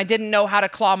hopeless, and I didn't know how to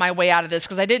claw my way out of this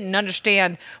because I didn't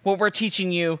understand what we're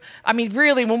teaching you. I mean,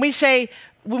 really, when we say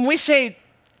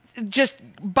just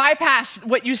bypass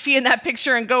what you see in that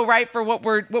picture and go right for what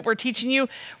we're teaching you,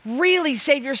 really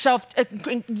save yourself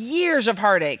years of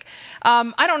heartache.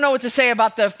 I don't know what to say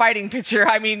about the fighting picture.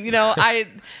 I mean,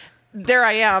 there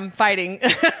I am fighting.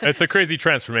 It's a crazy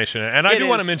transformation. And I do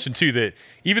want to mention, too, that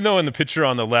even though in the picture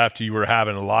on the left you were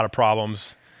having a lot of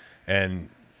problems and,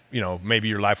 maybe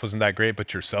your life wasn't that great,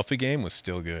 but your selfie game was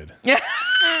still good. Yeah.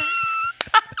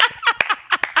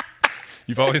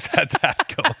 You've always had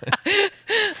that going.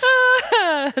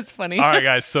 That's funny. All right,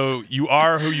 guys. So you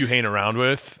are who you hang around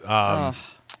with.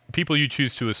 People you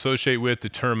choose to associate with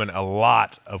determine a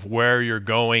lot of where you're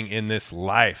going in this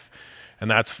life. And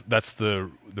that's the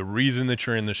reason that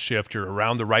you're in the shift. You're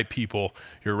around the right people.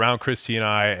 You're around Christy and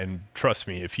I. And trust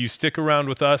me, if you stick around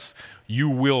with us, you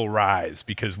will rise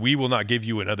because we will not give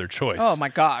you another choice. Oh, my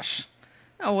gosh.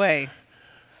 No way.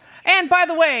 And by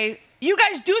the way, you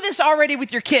guys do this already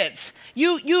with your kids.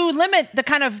 You limit the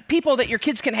kind of people that your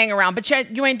kids can hang around, but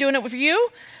you ain't doing it with you?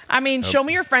 I mean, Show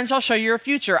me your friends, I'll show you your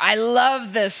future. I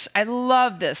love this.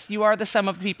 You are the sum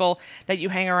of people that you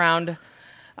hang around.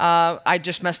 I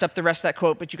just messed up the rest of that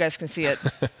quote, but you guys can see it.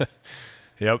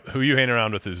 Yep. Who you hang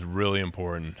around with is really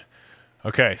important.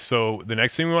 Okay. So the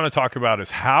next thing we want to talk about is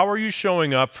how are you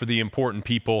showing up for the important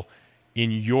people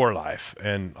in your life?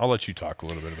 And I'll let you talk a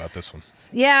little bit about this one.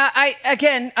 Yeah,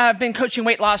 I've been coaching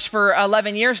weight loss for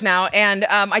 11 years now, and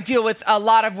I deal with a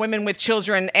lot of women with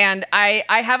children, and I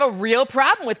have a real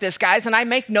problem with this, guys, and I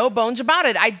make no bones about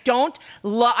it. I don't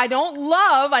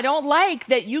like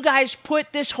that you guys put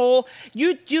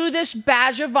you do this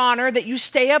badge of honor that you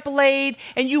stay up late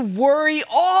and you worry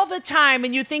all the time,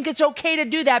 and you think it's okay to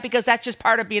do that because that's just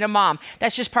part of being a mom.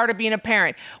 That's just part of being a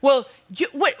parent. Well, do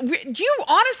you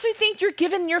honestly think you're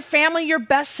giving your family your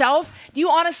best self? Do you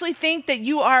honestly think that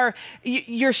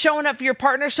you're showing up for your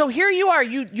partner? So here you are,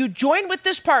 you joined with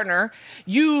this partner,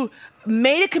 you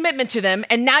made a commitment to them,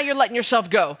 and now you're letting yourself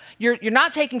go. You're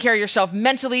not taking care of yourself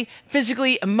mentally,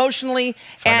 physically, emotionally,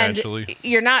 Financially.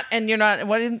 and you're not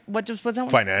what's that one?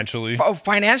 Financially. Oh,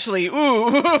 financially.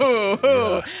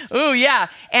 Ooh, yeah.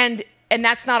 And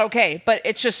that's not okay, but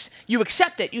it's just, you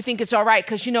accept it. You think it's all right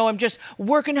because, I'm just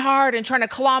working hard and trying to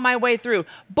claw my way through.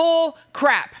 Bull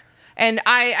crap. And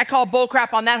I call bull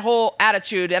crap on that whole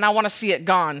attitude, and I want to see it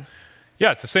gone.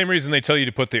 Yeah, it's the same reason they tell you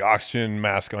to put the oxygen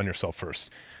mask on yourself first.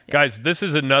 Yeah. Guys, this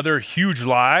is another huge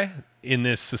lie in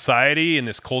this society, in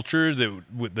this culture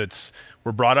that's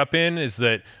we're brought up in, is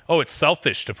that, it's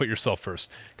selfish to put yourself first.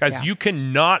 Guys, You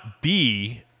cannot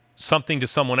be something to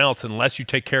someone else unless you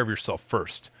take care of yourself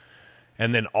first.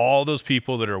 And then all those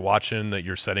people that are watching that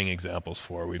you're setting examples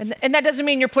for. And that doesn't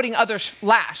mean you're putting others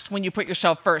last when you put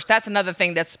yourself first. That's another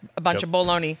thing that's a bunch of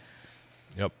baloney.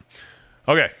 Yep.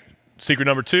 Okay. Secret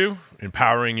number 2,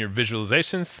 empowering your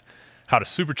visualizations. How to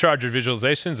supercharge your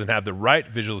visualizations and have the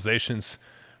right visualizations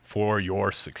for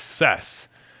your success.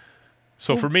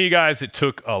 So for me, guys, it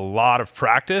took a lot of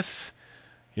practice.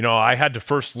 I had to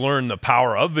first learn the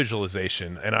power of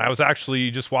visualization, and I was actually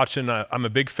just watching, I'm a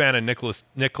big fan of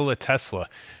Nikola Tesla,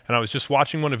 and I was just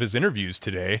watching one of his interviews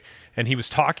today, and he was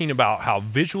talking about how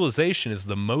visualization is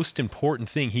the most important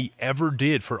thing he ever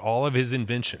did for all of his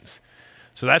inventions.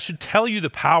 So that should tell you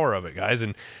the power of it, guys.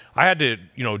 And I had to,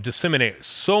 disseminate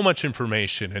so much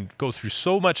information and go through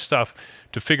so much stuff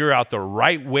to figure out the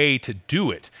right way to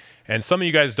do it. And some of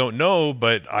you guys don't know,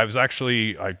 but I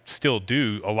still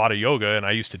do a lot of yoga, and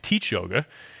I used to teach yoga.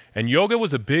 And yoga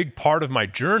was a big part of my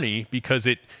journey because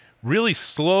it really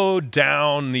slowed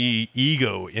down the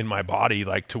ego in my body,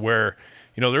 like to where,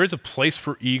 there is a place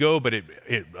for ego, but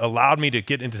it allowed me to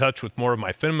get into touch with more of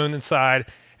my feminine side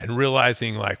and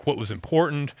realizing like what was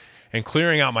important and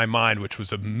clearing out my mind, which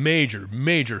was a major,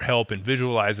 major help in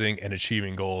visualizing and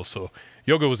achieving goals. So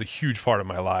yoga was a huge part of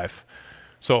my life.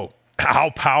 So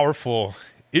how powerful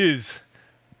is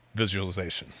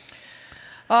visualization?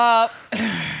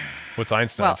 What's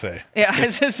Einstein say? Yeah,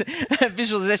 it says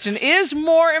visualization is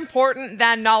more important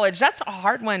than knowledge. That's a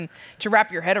hard one to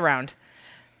wrap your head around,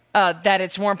 that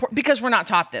it's more important, because we're not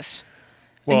taught this.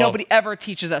 Well, and nobody ever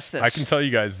teaches us this. I can tell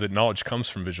you guys that knowledge comes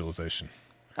from visualization.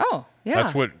 Oh, yeah.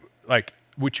 That's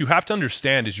what you have to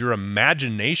understand is your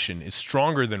imagination is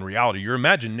stronger than reality. Your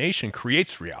imagination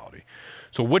creates reality.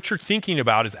 So what you're thinking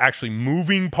about is actually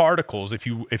moving particles. If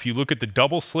you look at the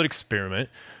double slit experiment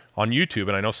on YouTube,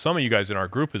 and I know some of you guys in our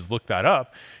group has looked that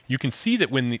up, you can see that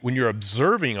when you're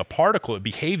observing a particle, it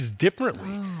behaves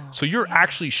differently. So you're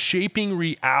actually shaping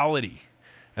reality.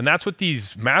 And that's what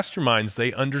these masterminds,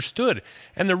 they understood.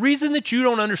 And the reason that you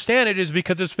don't understand it is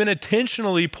because it's been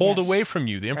intentionally pulled away from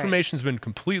you. The information's been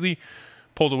completely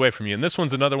pulled away from you. And this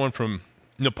one's another one from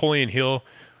Napoleon Hill,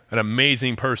 an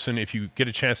amazing person. If you get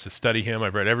a chance to study him,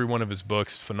 I've read every one of his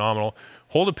books, phenomenal.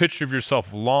 Hold a picture of yourself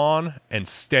long and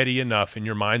steady enough in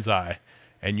your mind's eye,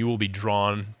 and you will be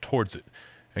drawn towards it.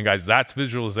 And guys, that's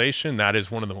visualization. That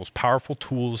is one of the most powerful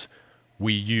tools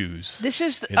we use in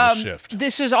the shift.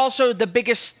 This is also the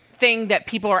biggest thing that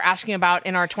people are asking about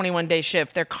in our 21-day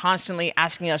shift. They're constantly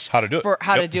asking us how to do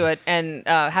it and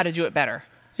how to do it better.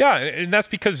 Yeah, and that's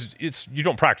because you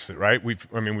don't practice it, right?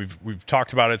 We've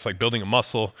talked about it. It's like building a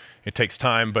muscle. It takes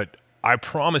time, but I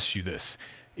promise you this.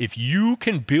 If you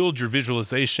can build your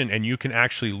visualization and you can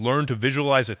actually learn to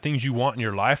visualize the things you want in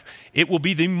your life, it will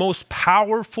be the most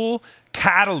powerful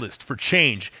catalyst for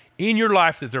change in your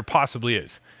life that there possibly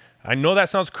is. I know that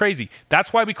sounds crazy.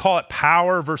 That's why we call it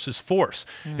power versus force.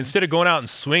 Instead of going out and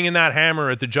swinging that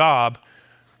hammer at the job,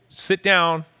 sit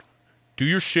down, do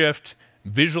your shift,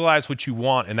 visualize what you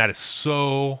want, and that is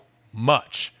so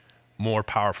much more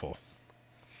powerful.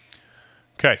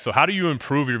 Okay, so how do you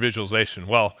improve your visualization?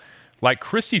 Well, like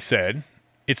Christy said,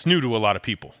 it's new to a lot of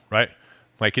people, right?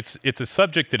 Like it's a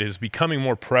subject that is becoming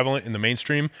more prevalent in the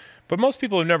mainstream, but most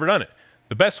people have never done it.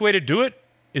 The best way to do it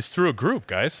is through a group,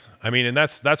 guys. I mean, and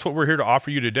that's what we're here to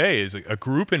offer you today, is a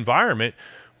group environment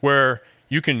where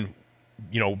you can,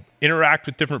 interact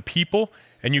with different people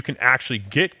and you can actually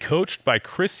get coached by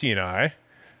Christy and I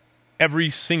every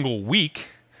single week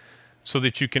so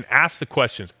that you can ask the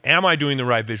questions. Am I doing the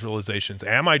right visualizations?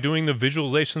 Am I doing the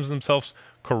visualizations themselves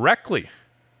correctly?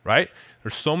 Right?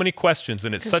 There's so many questions,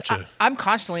 and it's such a... I'm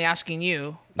constantly asking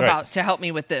you about to help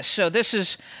me with this. So this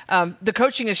is the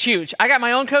coaching is huge. I got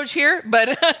my own coach here,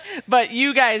 but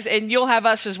you guys, and you'll have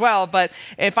us as well. But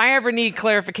if I ever need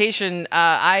clarification,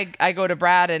 I go to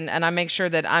Brad and I make sure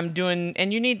that I'm doing.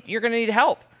 And you're going to need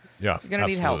help. Yeah, you're going to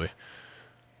need help.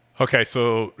 Okay,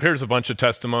 so here's a bunch of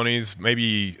testimonies.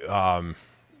 Maybe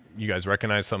you guys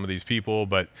recognize some of these people,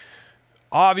 but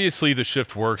obviously the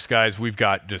shift works, guys. We've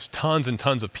got just tons and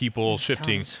tons of people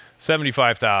shifting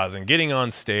 75,000, getting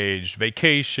on stage,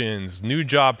 vacations, new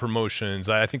job promotions.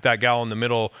 I think that gal in the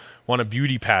middle won a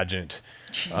beauty pageant.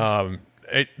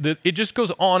 It just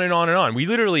goes on and on and on. We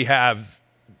literally have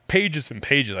pages and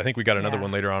pages. I think we got another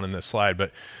one later on in this slide,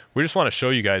 but we just want to show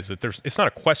you guys that it's not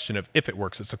a question of if it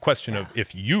works. It's a question of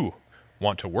if you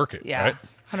want to work it. Yeah, right?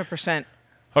 100%.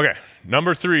 Okay,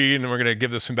 number 3, and then we're going to give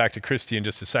this one back to Christy in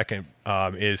just a second,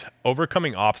 is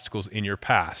overcoming obstacles in your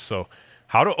past. So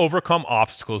how to overcome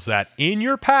obstacles that in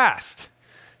your past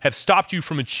have stopped you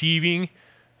from achieving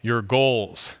your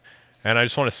goals. And I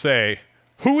just want to say,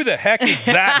 who the heck is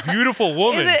that beautiful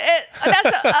woman?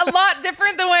 That's a lot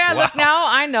different the way I look now.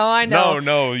 I know.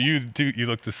 No, you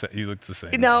look the same. You look the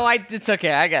same. No, it's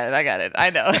okay. I got it.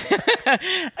 I know.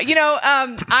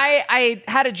 I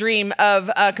had a dream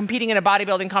of competing in a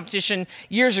bodybuilding competition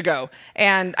years ago,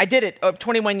 and I did it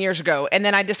 21 years ago, and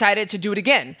then I decided to do it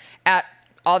again at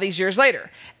all these years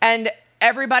later. And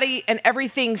everybody and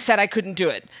everything said I couldn't do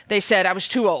it. They said I was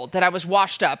too old, that I was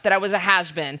washed up, that I was a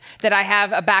has-been, that I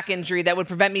have a back injury that would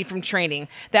prevent me from training,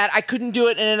 that I couldn't do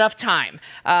it in enough time,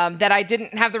 that I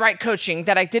didn't have the right coaching,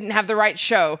 that I didn't have the right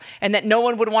show, and that no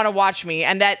one would want to watch me,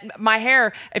 and that my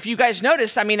hair, if you guys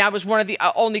noticed, I mean, I was one of the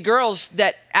only girls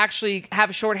that actually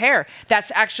have short hair.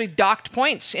 That's actually docked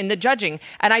points in the judging,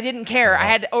 and I didn't care. I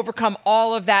had to overcome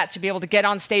all of that to be able to get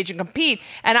on stage and compete,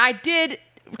 and I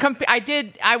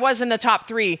was in the top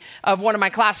 3 of one of my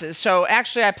classes. So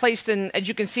actually I placed in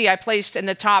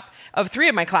the top of 3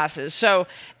 of my classes. So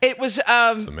it was,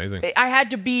 That's amazing. I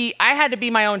had to be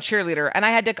my own cheerleader, and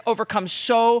I had to overcome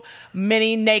so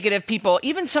many negative people.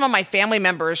 Even some of my family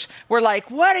members were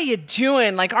like, what are you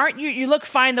doing? Like, aren't you look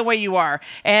fine the way you are.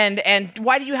 And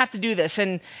why do you have to do this?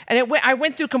 And I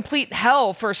went through complete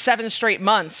hell for 7 straight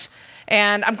months,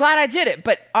 and I'm glad I did it,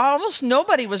 but almost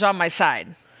nobody was on my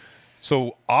side.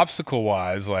 So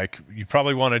obstacle-wise, like you'd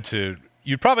probably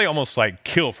almost like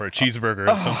kill for a cheeseburger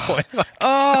at some point.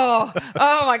 oh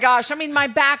my gosh. I mean,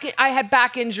 I had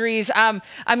back injuries. I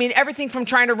mean, everything from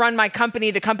trying to run my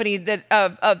company, that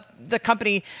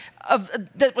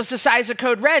was the size of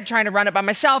Code Red, trying to run it by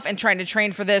myself and trying to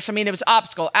train for this. I mean, it was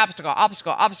obstacle,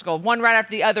 one right after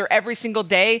the other every single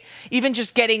day. Even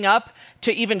just getting up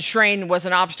to even train was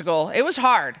an obstacle. It was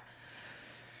hard.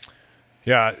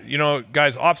 Yeah,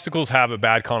 guys, obstacles have a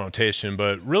bad connotation,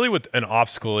 but really what an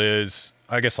obstacle is,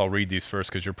 I guess I'll read these first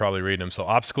because you're probably reading them. So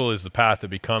obstacle is the path that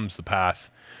becomes the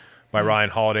path by Ryan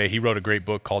Holiday. He wrote a great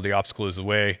book called The Obstacle is the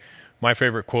Way. My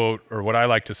favorite quote, or what I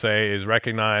like to say, is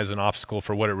recognize an obstacle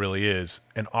for what it really is,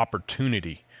 an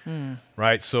opportunity,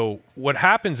 right? So what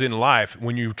happens in life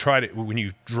when you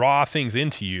draw things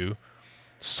into you,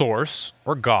 source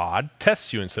or God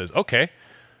tests you and says, okay,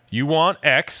 you want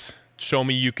X, show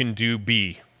me you can do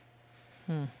B.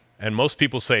 And most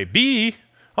people say, B?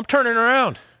 I'm turning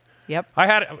around. Yep.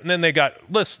 And then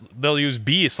they'll use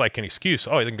B. It's like an excuse.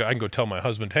 Oh, I can go tell my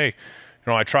husband, hey,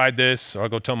 I tried this. Or I'll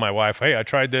go tell my wife, hey, I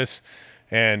tried this,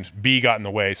 and B got in the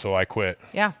way, so I quit.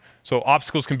 Yeah. So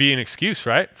obstacles can be an excuse,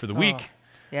 right, for the weak.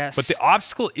 Yes. But the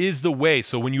obstacle is the way.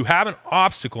 So when you have an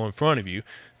obstacle in front of you,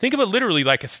 think of it literally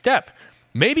like a step.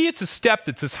 Maybe it's a step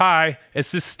that's as high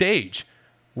as this stage.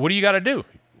 What do you got to do?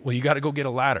 Well, you got to go get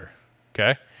a ladder,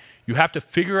 okay? You have to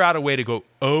figure out a way to go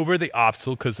over the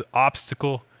obstacle because the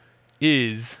obstacle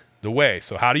is the way.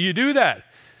 So how do you do that?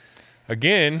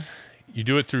 Again, you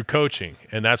do it through coaching,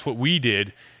 and that's what we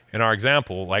did in our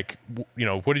example. Like,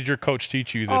 what did your coach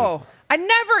teach you? You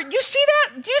see that?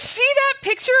 Do you see that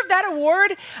picture of that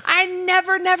award? I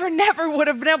never would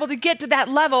have been able to get to that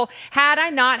level had I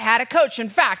not had a coach. In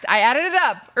fact, I added it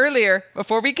up earlier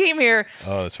before we came here.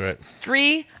 Oh, that's right.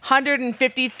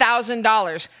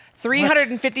 $350,000.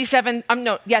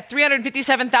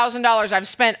 $357,000 I've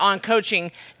spent on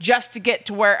coaching just to get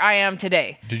to where I am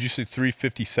today. Did you say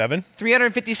 357?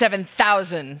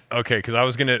 357,000. Okay, because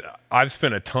I've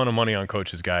spent a ton of money on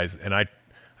coaches, guys, and I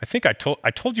I think I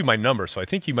told you my number, so I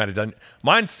think you might have done.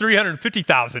 Mine's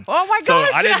 350,000. Oh my so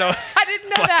gosh! I didn't know. I didn't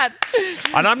know that.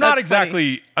 And I'm not That's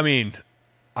exactly. funny. I mean,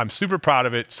 I'm super proud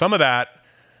of it. Some of that,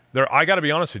 I got to be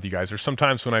honest with you guys. There's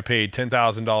sometimes when I paid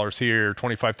 $10,000 here,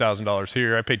 $25,000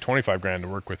 here. I paid 25 grand to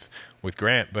work with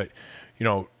Grant, but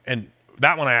and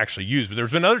that one I actually used. But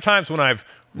there's been other times when I've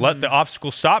let the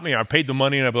obstacle stop me. I paid the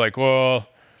money and I'd be like, well,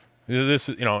 this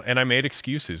is, and I made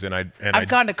excuses and I've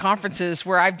gone to conferences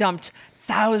where I've dumped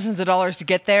thousands of dollars to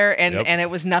get there, and it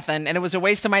was nothing, and it was a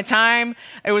waste of my time.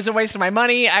 It was a waste of my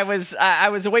money. I was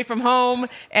away from home,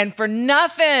 and for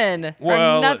nothing.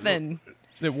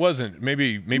 It wasn't.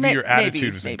 Maybe your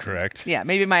attitude was incorrect. Yeah,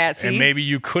 maybe my attitude. And maybe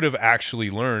you could have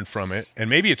actually learned from it, and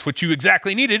maybe it's what you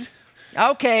exactly needed.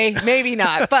 Okay, maybe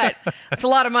not, but it's a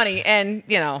lot of money, and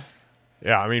Yeah,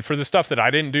 I mean, for the stuff that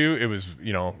I didn't do, it was,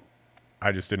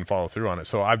 I just didn't follow through on it.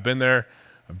 So I've been there,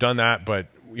 I've done that, but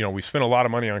we spent a lot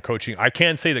of money on coaching. I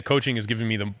can say that coaching has given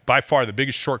me by far the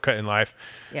biggest shortcut in life.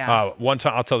 Yeah. One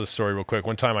time, I'll tell this story real quick.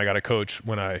 One time I got a coach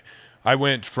when I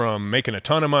went from making a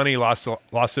ton of money, lost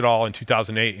it all in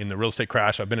 2008 in the real estate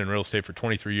crash. I've been in real estate for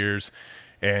 23 years,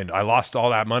 and I lost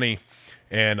all that money,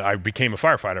 and I became a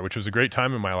firefighter, which was a great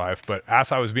time in my life. But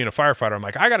as I was being a firefighter, I'm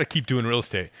like, I got to keep doing real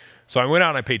estate. So I went out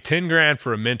and I paid 10 grand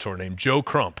for a mentor named Joe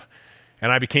Crump, and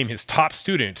I became his top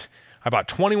student. I bought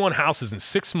 21 houses in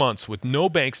 6 months with no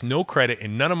banks, no credit,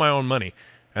 and none of my own money.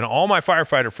 And all my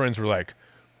firefighter friends were like,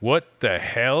 what the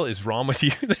hell is wrong with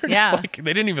you? They're just like,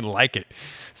 they didn't even like it.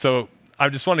 So I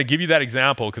just want to give you that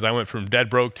example because I went from dead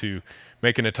broke to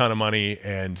making a ton of money,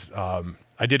 and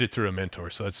I did it through a mentor.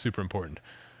 So that's super important.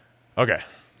 Okay,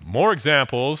 more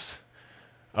examples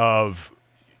of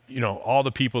all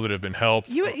the people that have been helped.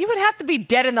 You would have to be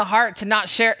dead in the heart to not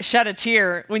shed a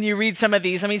tear when you read some of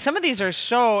these. I mean, some of these are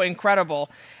so incredible.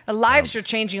 Lives are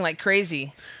changing like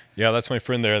crazy. Yeah, that's my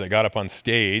friend there that got up on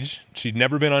stage. She'd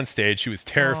never been on stage. She was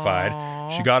terrified.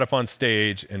 Aww. She got up on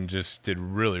stage and just did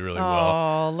really, really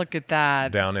well. Oh, look at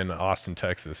that. Down in Austin,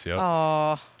 Texas. Yep.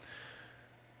 Oh.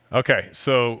 Okay,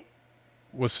 so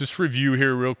let's just review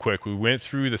here real quick. We went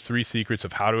through the 3 secrets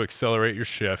of how to accelerate your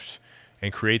shift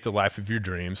and create the life of your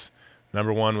dreams.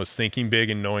 Number 1 was thinking big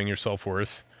and knowing your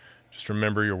self-worth. Just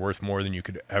remember you're worth more than you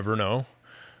could ever know.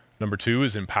 Number 2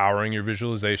 is empowering your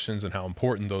visualizations and how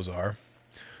important those are.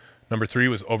 Number 3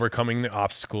 was overcoming the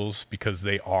obstacles because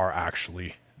they are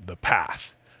actually the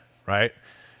path, right?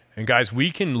 And guys,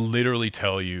 we can literally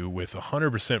tell you with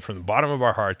 100% from the bottom of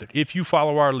our heart that if you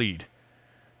follow our lead,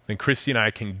 then Christy and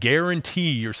I can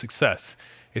guarantee your success.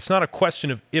 It's not a question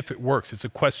of if it works. It's a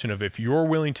question of if you're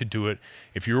willing to do it,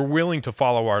 if you're willing to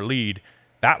follow our lead,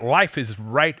 that life is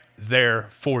right there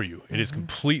for you. It is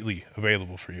completely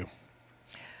available for you.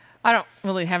 I don't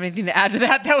really have anything to add to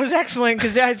that. That was excellent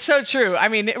because it's so true. I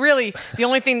mean, really, the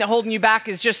only thing that holding you back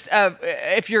is just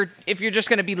if you're just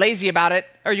going to be lazy about it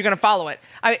or you're going to follow it.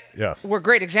 We're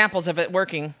great examples of it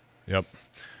working. Yep.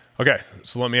 Okay,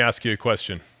 so let me ask you a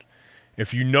question.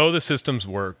 If you know the system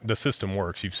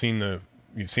works. You've seen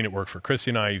it work for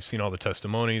Christy and I. You've seen all the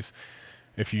testimonies.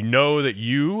 If you know that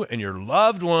you and your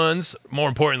loved ones, more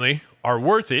importantly, are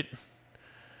worth it,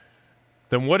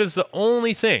 then what is the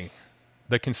only thing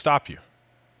that can stop you?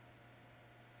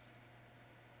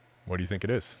 What do you think it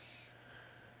is?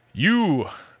 You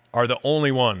are the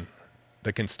only one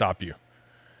that can stop you.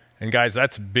 And guys,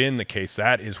 that's been the case.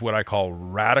 That is what I call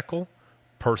radical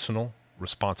personal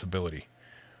responsibility.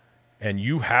 And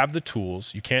you have the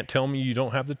tools. You can't tell me you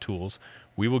don't have the tools.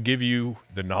 We will give you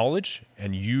the knowledge,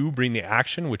 and you bring the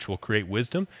action, which will create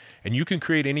wisdom, and you can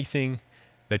create anything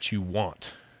that you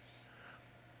want.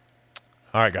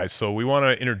 All right, guys, so we want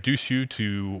to introduce you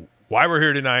to why we're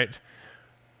here tonight.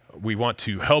 We want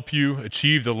to help you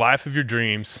achieve the life of your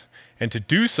dreams, and to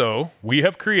do so, we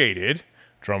have created,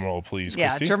 drum roll please, yeah,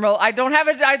 Christy. Drum roll. I don't have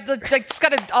it. I just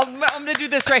got to, I'm going to do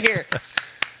this right here.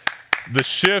 The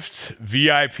Shift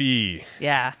VIP.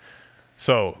 Yeah.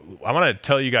 So I want to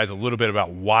tell you guys a little bit about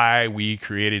why we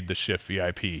created the Shift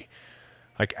VIP.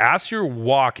 Like as you're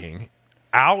walking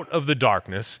out of the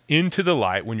darkness into the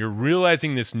light, when you're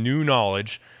realizing this new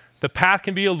knowledge, the path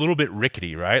can be a little bit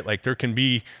rickety, right? Like there can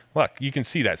be, look, you can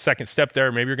see that second step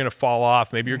there. Maybe you're going to fall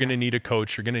off. Maybe you're going to need a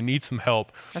coach. You're going to need some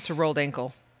help. That's a rolled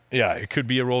ankle. Yeah, it could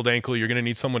be a rolled ankle. You're going to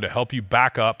need someone to help you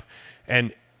back up.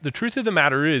 And the truth of the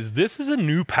matter is this is a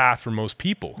new path for most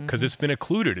people because it's been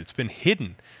occluded. It's been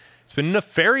hidden. It's been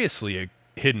nefariously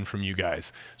hidden from you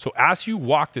guys. So as you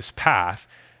walk this path,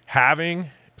 having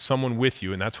someone with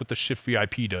you, and that's what the Shift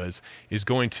VIP does, is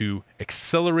going to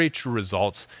accelerate your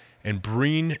results and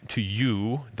bring to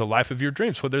you the life of your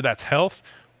dreams, whether that's health,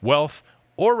 wealth,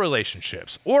 or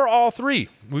relationships or all three.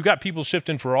 We've got people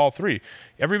shifting for all three.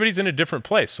 Everybody's in a different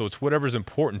place, so it's whatever's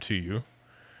important to you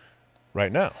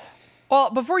right now. Well,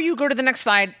 before you go to the next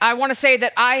slide, I want to say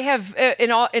that I have,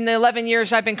 in the 11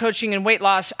 years I've been coaching in weight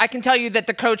loss, I can tell you that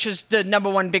the coach is the number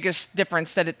one biggest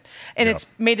difference it's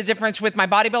made a difference with my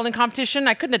bodybuilding competition.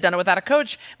 I couldn't have done it without a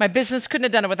coach. My business couldn't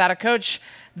have done it without a coach.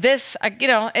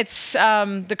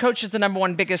 The coach is the number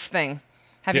one biggest thing,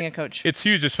 having a coach. It's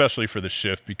huge, especially for the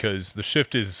shift, because the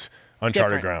shift is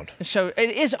uncharted ground. So it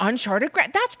is uncharted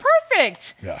ground. That's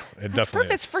perfect. Yeah, it That's definitely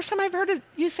perfect. is. It's the first time I've heard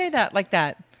you say that like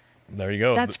that. There you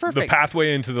go. That's perfect. The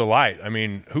pathway into the light. I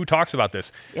mean, who talks about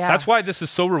this? Yeah. That's why this is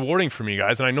so rewarding for me,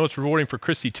 guys, and I know it's rewarding for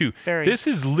Christy too. Very. This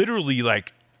is literally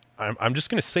like, I'm just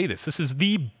going to say this. This is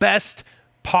the best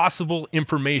possible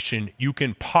information you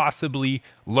can possibly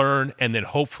learn and then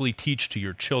hopefully teach to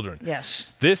your children. Yes.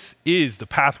 This is the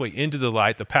pathway into the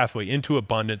light, the pathway into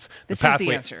abundance, This is the the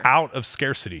pathway answer. out of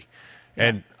scarcity. Yeah.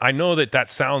 And I know that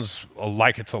sounds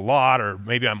like it's a lot, or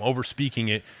maybe I'm overspeaking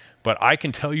it, but I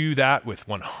can tell you that with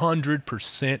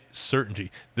 100%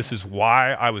 certainty. This is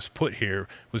why I was put here,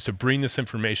 was to bring this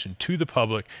information to the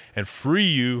public and free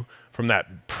you from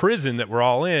that prison that we're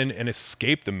all in and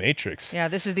escape the matrix. Yeah,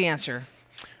 this is the answer.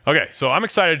 Okay, so I'm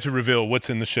excited to reveal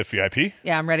what's in the Shift VIP.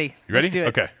 Yeah, I'm ready. You ready? Let's do it.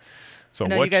 Okay. So I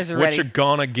know what you guys are what ready. you're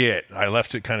gonna get? I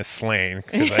left it kind of slain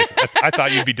because I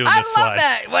thought you'd be doing I this love slide.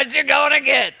 that. What you gonna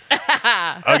get?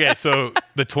 Okay, so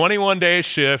the 21-day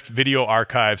shift video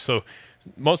archive. So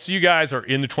most of you guys are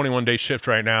in the 21-day shift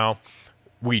right now.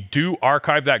 We do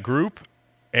archive that group,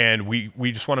 and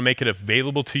we just want to make it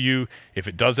available to you. If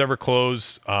it does ever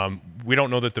close, we don't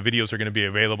know that the videos are going to be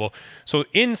available. So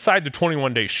inside the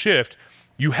 21-day shift,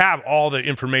 you have all the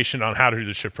information on how to do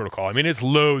the shift protocol. I mean, it's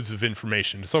loads of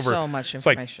information. It's over So much It's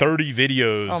like information. 30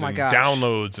 videos Oh my and gosh.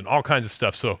 downloads and all kinds of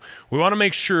stuff. So we want to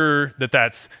make sure that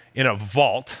that's in a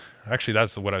vault. Actually,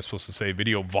 that's what I was supposed to say,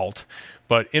 video vault.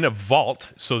 But in a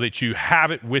vault so that you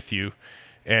have it with you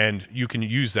and you can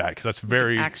use that, because that's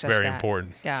very, access very that.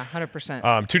 important. Yeah, 100%.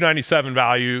 $297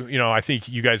 value. You know, I think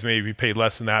you guys may be paid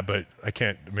less than that, but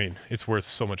I mean, it's worth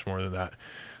so much more than that.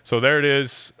 So there it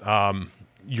is.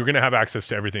 You're going to have access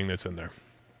to everything that's in there.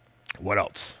 What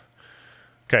else?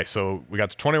 Okay, so we got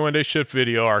the 21-day shift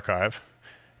video archive,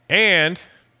 and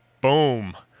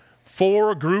boom,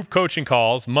 4 group coaching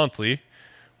calls monthly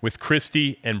with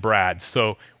Christy and Brad.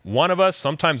 So one of us,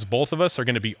 sometimes both of us, are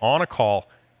going to be on a call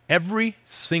every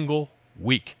single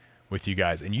week with you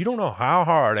guys. And you don't know how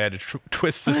hard I had to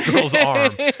twist this girl's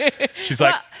arm. She's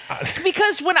like,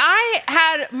 because when I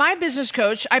had my business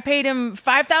coach, I paid him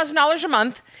 $5,000 a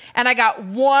month, and I got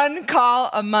 1 call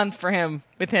a month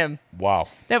with him. wow.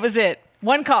 That was it.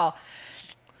 1 call.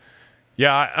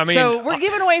 Yeah, I mean, So we're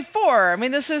giving away 4. I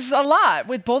mean, this is a lot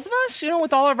with both of us,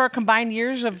 with all of our combined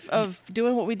years of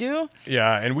doing what we do.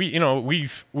 yeah, and we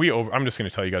I'm just going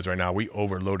to tell you guys right now, we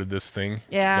overloaded this thing.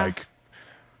 Yeah. Like,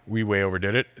 we way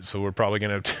overdid it, so we're probably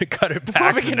going to cut it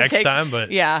back the next time. But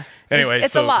yeah, anyway,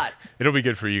 it's a lot. It'll be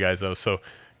good for you guys though. So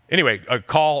anyway,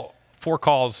 4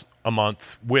 calls a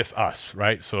month with us,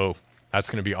 right? So that's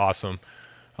going to be awesome.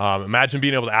 Imagine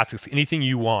being able to ask us anything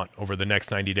you want over the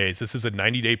next 90 days. This is a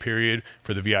 90-day period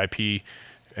for the VIP,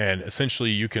 and essentially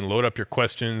you can load up your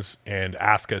questions and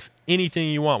ask us anything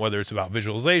you want, whether it's about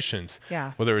visualizations,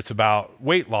 whether it's about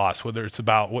weight loss, whether it's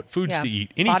about what foods to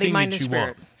eat, anything body, mind, that and you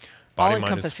spirit. want. Body, mind, and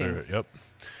All-encompassing. spirit. Yep.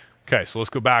 Okay, so let's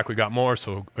go back. We got more.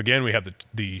 So again, we have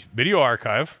the video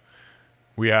archive.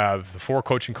 We have the 4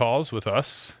 coaching calls with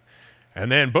us. And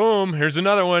then boom, here's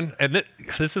another one. And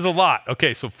this is a lot.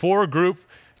 Okay, so 4 group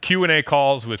Q&A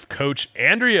calls with Coach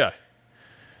Andrea.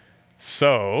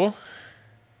 So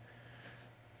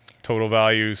total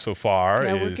value so far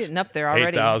Yeah, is we're getting up there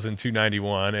already.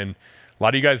 $8,291. And a lot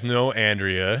of you guys know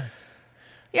Andrea.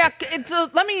 Yeah,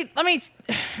 let me.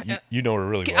 You know her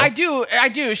really well. I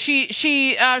do.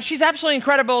 She's absolutely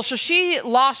incredible. So she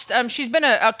lost. She's been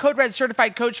a Code Red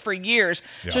certified coach for years.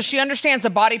 Yeah. So she understands the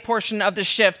body portion of the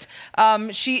shift.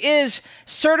 She is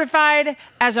certified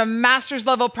as a master's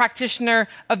level practitioner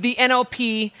of the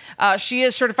NLP. She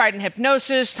is certified in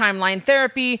hypnosis, timeline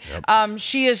therapy. Yep.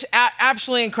 She is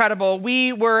absolutely incredible.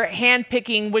 We were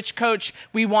handpicking which coach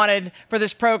we wanted for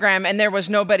this program, and there was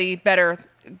nobody better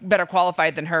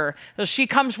qualified than her. So she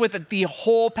comes with the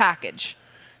whole package.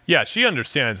 Yeah, she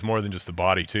understands more than just the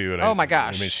body too. And Oh my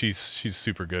gosh. I mean, she's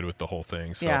super good with the whole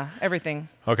thing. So. Yeah, everything.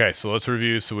 Okay, so let's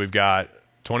review. So we've got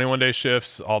 21-day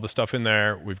shifts, all the stuff in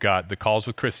there. We've got the calls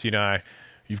with Christy and I.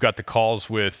 You've got the calls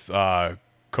with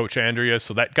Coach Andrea.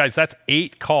 So that's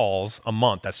 8 calls a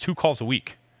month. That's 2 calls a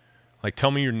week. Like, tell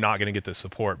me you're not going to get this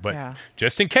support. But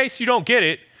just in case you don't get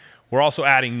it, We're also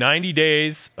adding 90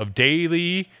 days of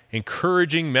daily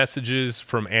encouraging messages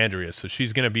from Andrea. So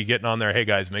she's going to be getting on there. Hey,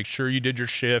 guys, make sure you did your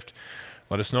shift.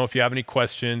 Let us know if you have any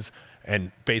questions.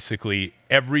 And basically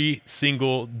every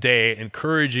single day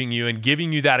encouraging you and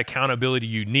giving you that accountability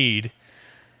you need,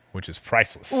 which is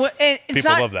priceless. Well,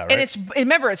 People love that, right? And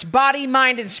remember, it's body,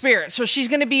 mind, and spirit. So she's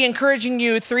going to be encouraging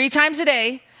you 3 times a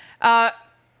day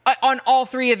on all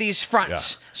 3 of these fronts.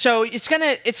 Yeah. So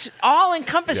it's all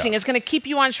encompassing. Yeah. It's going to keep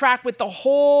you on track with the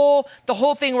whole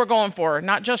thing we're going for.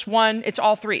 Not just one, it's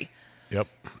all 3. Yep.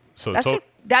 So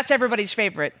that's everybody's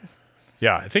favorite.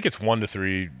 Yeah, I think it's 1 to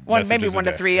 3. Maybe 1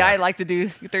 to 3. Yeah. I like to do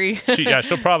 3.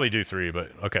 She'll probably do 3,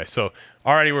 but okay. So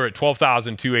already we're at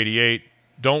 $12,288.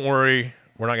 Don't worry,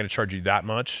 we're not going to charge you that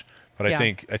much. But Yeah.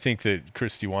 I think that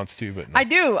Christy wants to, but no. I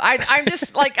do. I'm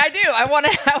just like I do.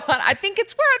 I think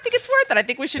it's worth it. I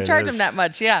think we should charge them that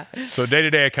much. Yeah. So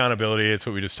day-to-day accountability, it's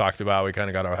what we just talked about. We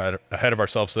kind of got ahead of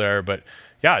ourselves there, but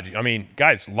yeah, I mean,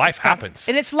 guys, life happens.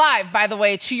 And it's live, by the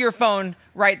way, to your phone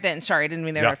right then. Sorry, I didn't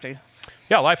mean to interrupt you.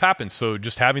 Yeah, life happens. So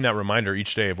just having that reminder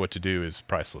each day of what to do is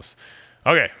priceless.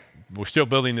 Okay, we're still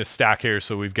building this stack here.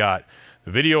 So we've got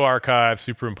the video archive,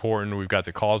 super important. We've got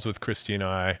the calls with Christy and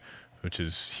I, which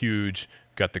is huge.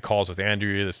 We've got the calls with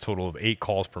Andrea, this total of 8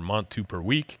 calls per month, 2 per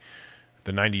week.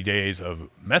 The 90 days of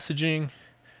messaging.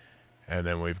 And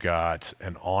then we've got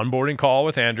an onboarding call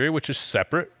with Andrea, which is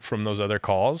separate from those other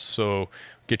calls. So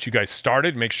get you guys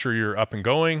started, make sure you're up and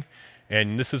going.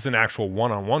 And this is an actual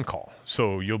one-on-one call.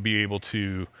 So you'll be able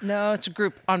to... No, it's a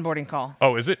group onboarding call.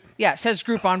 Oh, is it? Yeah, it says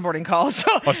group onboarding call.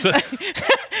 So,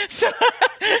 so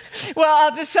well,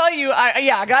 I'll just tell you,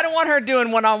 I don't want her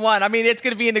doing one-on-one. I mean, it's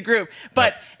going to be in the group.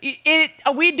 But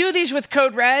we do these with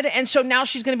Code Red, and so now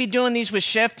she's going to be doing these with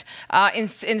Shift.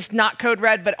 It's not Code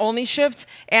Red, but only Shift.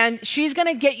 And she's going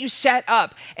to get you set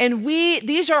up. And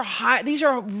these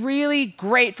are really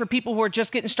great for people who are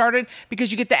just getting started because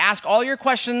you get to ask all your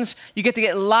questions. You get to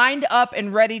get lined up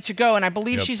and ready to go. And I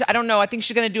believe I don't know, I think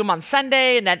she's going to do them on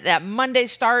Sunday, and that Monday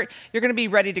start, you're going to be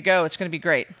ready to go. It's going to be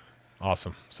great.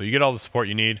 Awesome. So you get all the support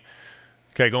you need.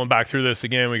 Okay, going back through this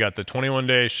again, we got the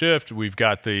 21-day shift. We've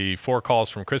got the 4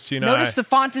 calls from Christy and Notice the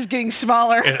font is getting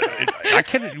smaller.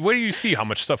 Where do you see how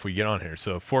much stuff we get on here?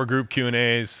 So 4 group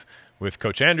Q&As with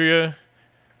Coach Andrea.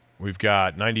 We've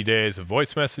got 90 days of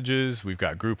voice messages. We've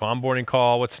got group onboarding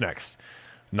call. What's next?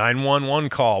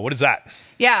 911 call. What is that?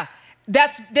 Yeah.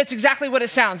 That's exactly what it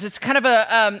sounds. It's kind of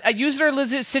a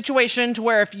user situation to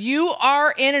where if you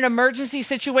are in an emergency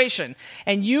situation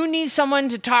and you need someone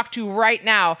to talk to right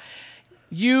now,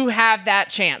 you have that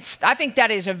chance. I think that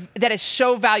is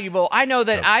so valuable. I know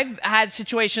that I've had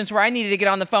situations where I needed to get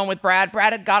on the phone with Brad.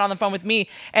 Brad had got on the phone with me,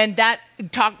 and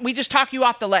we just talk you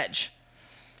off the ledge.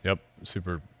 Yep,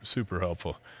 super, super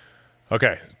helpful.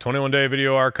 Okay, 21-day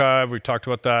video archive. We talked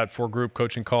about that. 4 group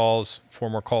coaching calls, 4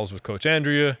 more calls with Coach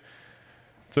Andrea.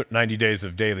 90 days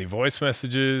of daily voice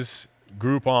messages,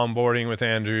 group onboarding with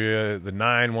Andrea, the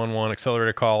 911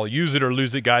 accelerator call. Use it or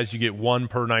lose it, guys. You get 1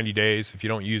 per 90 days. If you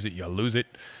don't use it, you lose it.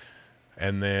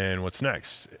 And then what's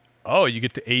next? Oh, you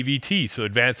get the AVT, so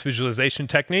advanced visualization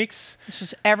techniques.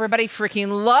 Everybody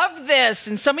freaking loved this,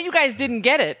 and some of you guys didn't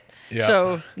get it. Yeah.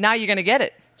 So now you're going to get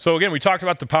it. So again, we talked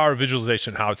about the power of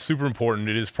visualization, how it's super important.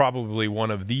 It is probably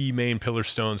one of the main pillar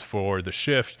stones for the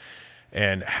shift.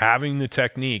 And having the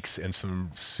techniques and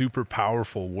some super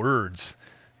powerful words.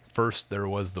 First, there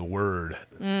was the word.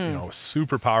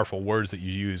 Super powerful words that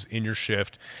you use in your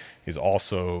shift is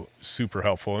also super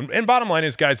helpful. And bottom line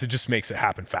is, guys, it just makes it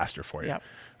happen faster for you. Yep.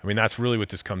 I mean, that's really what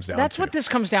this comes down to. That's what this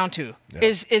comes down to,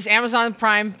 is Amazon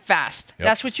Prime fast. Yep.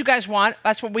 That's what you guys want.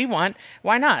 That's what we want.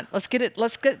 Why not? Let's get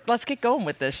going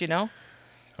with this,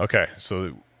 Okay,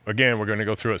 so again, we're going to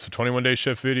go through it. So 21-day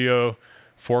shift video.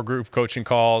 4 group coaching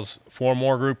calls, 4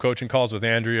 more group coaching calls with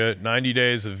Andrea, 90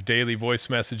 days of daily voice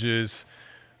messages,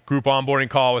 group onboarding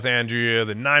call with Andrea,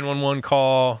 the 911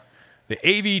 call, the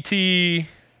AVT.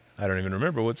 I don't even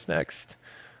remember what's next.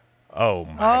 Oh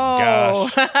my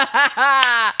gosh.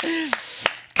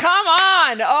 Come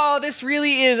on. Oh, this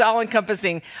really is all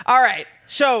encompassing. All right.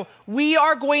 So we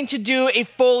are going to do a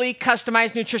fully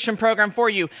customized nutrition program for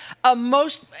you.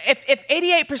 If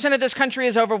 88% of this country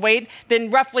is overweight,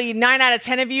 then roughly 9 out of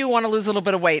 10 of you want to lose a little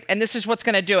bit of weight. And this is what's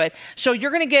going to do it. So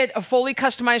you're going to get a fully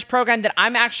customized program that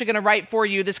I'm actually going to write for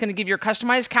you. That's going to give your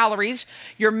customized calories,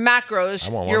 your macros,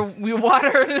 your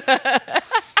water.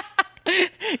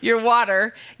 Your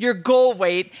water, your goal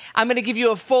weight. I'm going to give you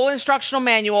a full instructional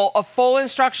manual, a full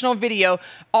instructional video,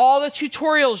 all the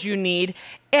tutorials you need,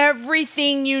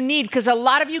 everything you need, because a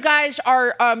lot of you guys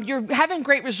are you're having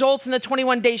great results in the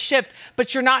 21-day shift,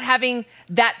 but you're not having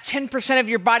that 10% of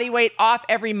your body weight off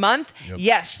every month. Yep.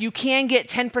 Yes, you can get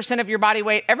 10% of your body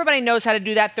weight. Everybody knows how to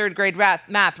do that third grade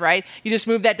math, right? You just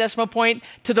move that decimal point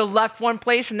to the left one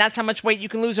place, and that's how much weight you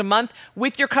can lose a month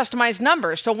with your customized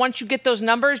numbers. So once you get those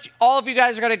numbers, all of you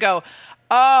guys are going to go,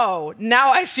 oh,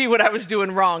 now I see what I was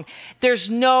doing wrong. There's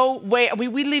no way.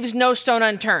 We leave no stone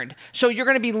unturned. So you're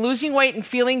going to be losing weight and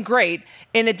feeling great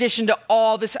in addition to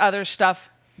all this other stuff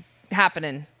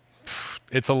happening.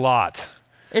 It's a lot.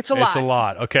 It's a lot. It's a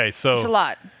lot. Okay, so It's a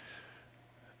lot.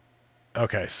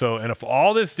 Okay, so and if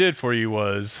all this did for you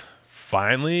was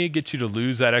finally get you to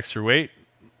lose that extra weight,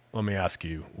 let me ask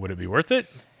you, would it be worth it?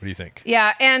 What do you think?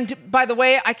 Yeah, and by the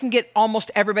way, I can get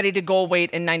almost everybody to goal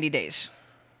weight in 90 days.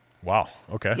 Wow.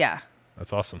 Okay. Yeah.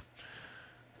 That's awesome.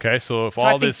 Okay, so if So all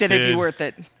I think this that it'd be did worth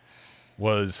it.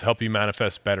 was help you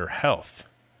manifest better health,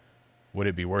 would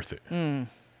it be worth it?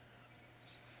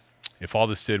 If all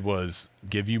this did was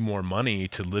give you more money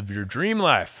to live your dream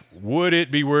life, would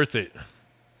it be worth it?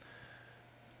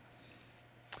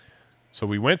 So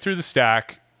we went through the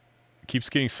stack. It keeps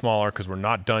getting smaller because we're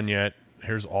not done yet.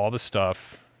 Here's all the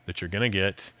stuff that you're going to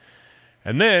get.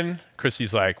 And then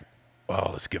Christy's like, well,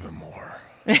 let's give him more.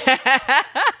 Well,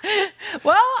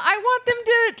 I want them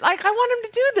to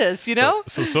do this, you know?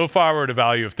 So far we're at a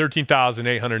value of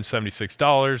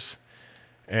 $13,876.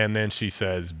 And then she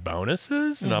says,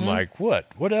 bonuses? And I'm like, what?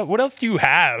 What else do you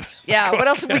have? Yeah, what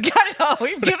else have we got? Oh,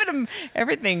 we've given them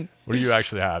everything. What do you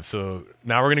actually have? So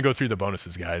now we're going to go through the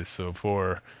bonuses, guys. So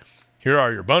here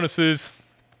are your bonuses.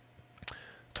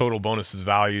 Total bonuses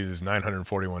value is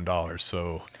 $941.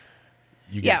 So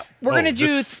you get, we're going to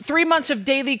do 3 months of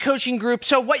daily coaching group.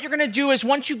 So what you're going to do is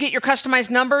once you get your customized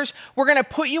numbers, we're going to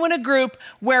put you in a group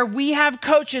where we have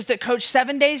coaches that coach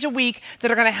 7 days a week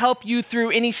that are going to help you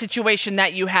through any situation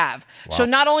that you have. Wow. So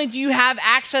not only do you have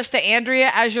access to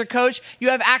Andrea as your coach, you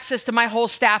have access to my whole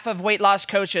staff of weight loss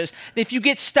coaches. If you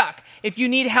get stuck, if you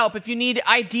need help, if you need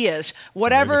ideas,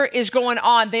 whatever is going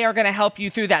on, they are going to help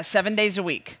you through that 7 days a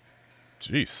week.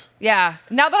 Jeez. Yeah.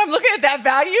 Now that I'm looking at that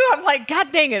value, I'm like,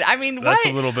 God dang it. I mean, that's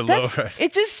a little bit low, right?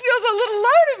 It just feels a little low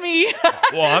to me.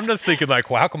 Well, I'm just thinking like,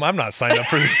 well, how come I'm not signed up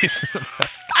for these?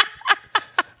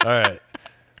 All right.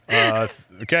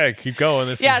 Okay, keep going.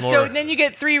 This is more. So then you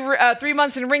get 3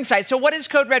 months in Ringside. So what is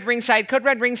Code Red Ringside? Code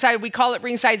Red Ringside, we call it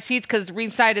Ringside Seats because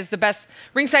Ringside seats the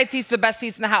best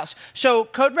seats in the house. So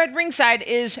Code Red Ringside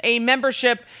is a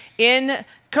membership in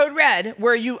Code Red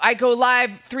where I go live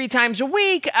 3 times a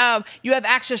week. You have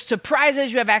access to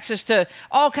prizes. You have access to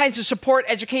all kinds of support,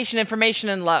 education, information,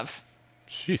 and love.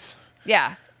 Jeez.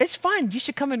 Yeah, it's fun. You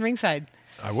should come in Ringside.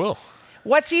 I will.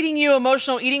 What's Eating You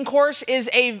Emotional Eating course is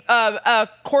a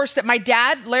course that my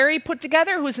dad, Larry, put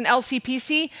together, who's an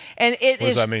LCPC, and it What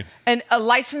does that mean? A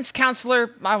licensed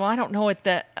counselor. Well, I don't know what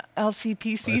the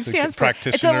LCPC stands for.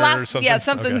 Practitioner or something? Yeah,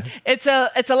 something. Okay. It's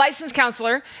a licensed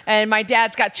counselor, and my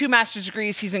dad's got 2 master's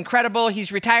degrees. He's incredible.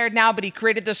 He's retired now, but he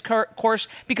created this course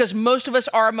because most of us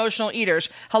are emotional eaters.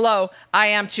 Hello, I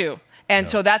am too, and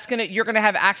so you're gonna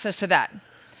have access to that.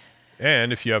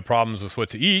 And if you have problems with what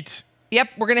to eat. Yep,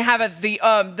 we're going to have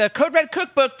the Code Red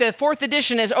Cookbook, the 4th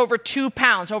edition, is over 2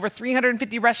 pounds, over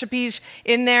 350 recipes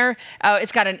in there.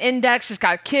 It's got an index. It's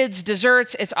got kids,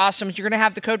 desserts. It's awesome. You're going to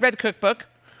have the Code Red Cookbook.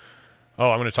 Oh,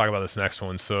 I'm going to talk about this next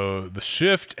one. So the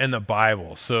shift and the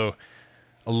Bible. So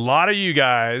a lot of you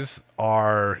guys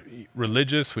are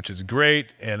religious, which is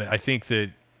great. And I think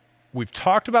that we've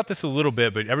talked about this a little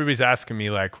bit, but everybody's asking me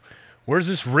like, where's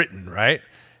this written, right?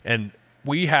 And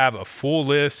we have a full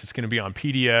list. It's going to be on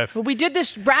PDF. But we did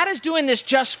this. Brad is doing this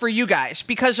just for you guys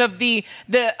because of the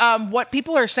what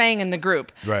people are saying in the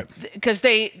group. Right. Because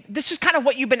this is kind of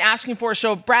what you've been asking for.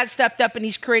 So Brad stepped up and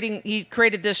he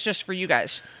created this just for you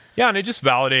guys. Yeah, and it just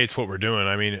validates what we're doing.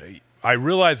 I mean, I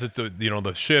realize that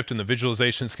the shift and the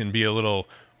visualizations can be a little,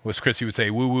 as Chrissy would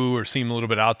say, woo-woo or seem a little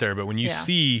bit out there. But when you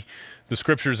see the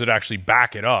scriptures that actually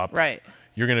back it up, right,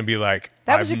 you're going to be like,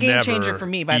 that was a game changer for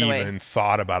me, by the way. Even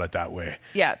thought about it that way.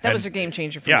 Yeah, that was a game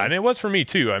changer for me. Yeah, and it was for me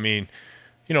too. I mean,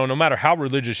 no matter how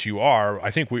religious you are,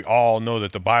 I think we all know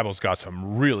that the Bible's got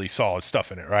some really solid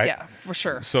stuff in it, right? Yeah, for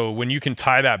sure. So when you can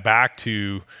tie that back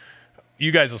to,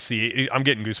 you guys will see, I'm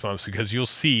getting goosebumps because you'll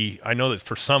see, I know that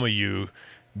for some of you,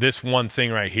 this one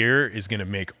thing right here is going to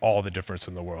make all the difference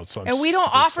in the world. So and we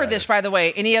don't offer this, by the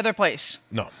way, any other place.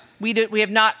 No. We have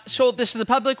not sold this to the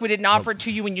public. We didn't offer it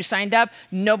to you when you signed up.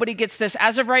 Nobody gets this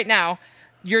as of right now.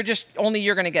 You're going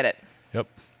to get it. Yep.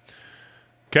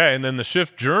 Okay, and then the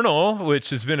Shift Journal, which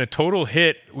has been a total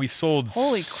hit. We sold.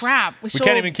 Holy crap! We sold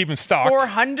can't even keep them stocked.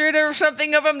 400 or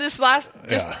something of them this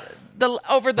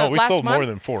over the we last sold month? more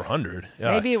than 400.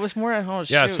 Yeah. Maybe it was more. Oh,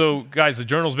 shoot. Yeah, so guys, the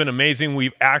journal's been amazing.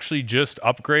 We've actually just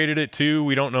upgraded it too.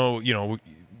 We don't know,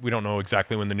 we don't know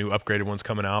exactly when the new upgraded one's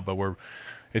coming out, but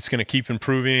it's going to keep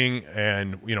improving,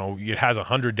 and it has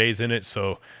 100 days in it,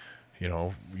 so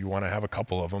you want to have a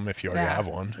couple of them if you already have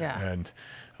one. Yeah. And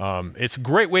it's a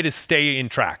great way to stay in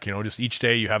track. Just each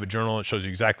day you have a journal. It shows you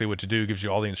exactly what to do, gives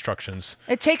you all the instructions.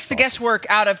 It takes the guesswork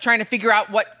out of trying to figure out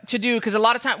what to do, because a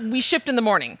lot of times we shift in the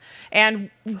morning,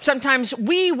 and sometimes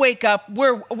we wake up,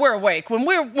 we're awake. When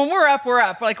we're up, we're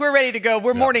up. Like, we're ready to go.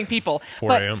 We're morning people.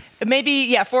 4 a.m. But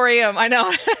maybe 4 a.m. I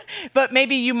know. But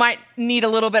maybe you might need a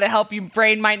little bit of help. Your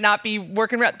brain might not be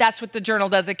working right. That's what the journal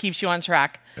does. It keeps you on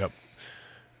track. Yep.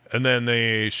 And then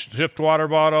the Shift water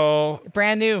bottle.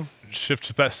 Brand new.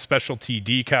 Shift specialty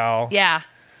decal. Yeah.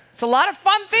 It's a lot of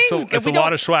fun things. It's a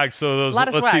lot of swag. So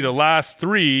let's swag. see, the last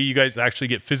 3 you guys actually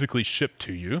get physically shipped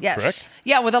to you, yes. correct?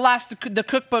 Yeah, with the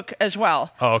cookbook as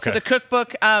well. Oh, okay. So the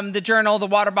cookbook, the journal, the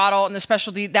water bottle, and the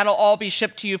specialty, that'll all be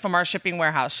shipped to you from our shipping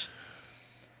warehouse.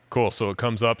 Cool. So it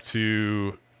comes up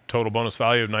to total bonus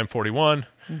value of $941.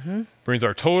 Mm-hmm. Brings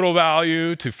our total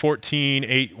value to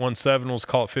 $14,817. Let's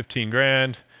call it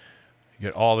 $15,000. You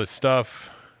get all this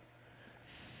stuff.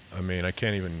 I mean, I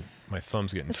can't even. My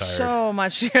thumb's getting tired. So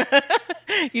much. You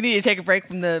need to take a break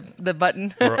from the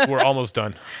button. We're almost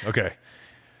done. Okay.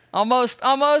 Almost,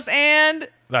 and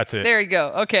that's it. There you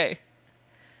go. Okay.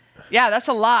 Yeah, that's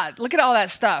a lot. Look at all that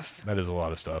stuff. That is a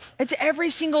lot of stuff. It's every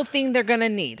single thing they're gonna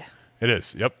need. It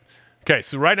is. Yep. Okay,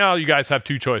 so right now you guys have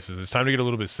 2 choices. It's time to get a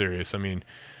little bit serious. I mean,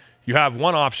 you have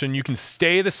one option. You can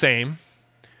stay the same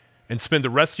and spend the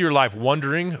rest of your life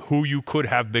wondering who you could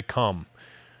have become.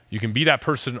 You can be that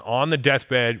person on the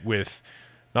deathbed with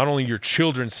not only your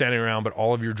children standing around, but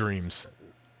all of your dreams,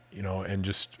 and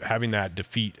just having that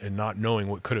defeat and not knowing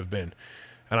what could have been.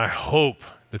 And I hope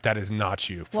that is not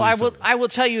you. Well, I will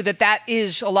tell you that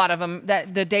is a lot of them,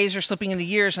 that the days are slipping into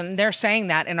years, and they're saying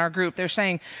that in our group. They're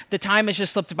saying the time has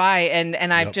just slipped by,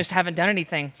 and I just haven't done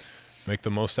anything. Make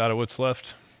the most out of what's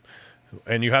left.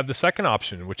 And you have the second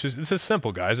option, which is, this is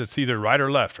simple, guys. It's either right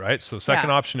or left, right? So second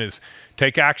option is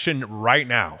take action right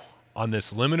now on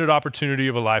this limited opportunity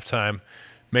of a lifetime,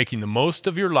 making the most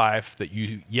of your life that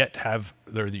you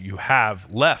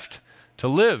have left to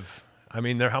live. I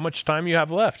mean, how much time you have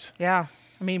left? Yeah.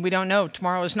 I mean, we don't know.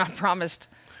 Tomorrow is not promised.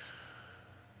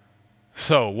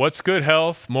 So what's good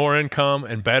health, more income,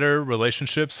 and better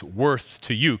relationships worth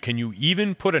to you? Can you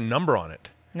even put a number on it?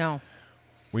 No.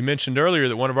 We mentioned earlier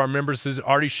that one of our members has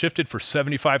already shifted for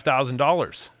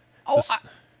 $75,000. Oh,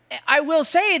 I will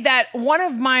say that one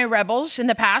of my rebels in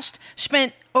the past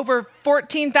spent over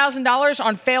 $14,000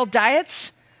 on failed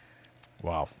diets.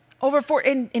 Wow.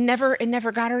 And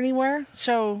never got her anywhere.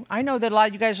 So I know that a lot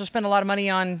of you guys will spend a lot of money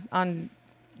on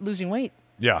losing weight.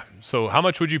 Yeah. So how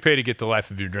much would you pay to get the life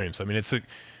of your dreams? I mean,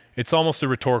 it's almost a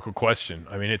rhetorical question.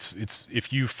 I mean, it's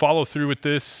if you follow through with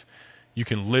this, you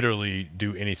can literally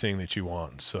do anything that you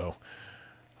want. So,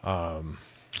 let's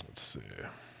see.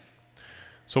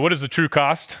 So what is the true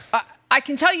cost? I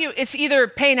can tell you it's either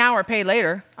pay now or pay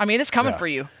later. I mean, it's coming for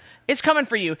you. It's coming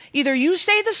for you. Either you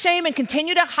stay the same and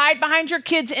continue to hide behind your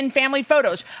kids in family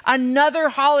photos, another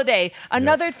holiday,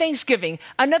 another Thanksgiving,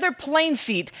 another plane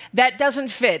seat that doesn't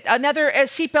fit, another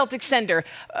seatbelt extender,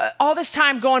 all this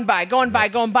time going by,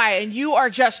 and you are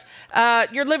just,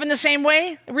 you're living the same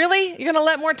way? Really? You're going to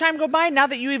let more time go by now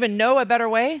that you even know a better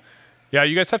way? Yeah,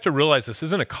 you guys have to realize this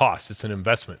isn't a cost, it's an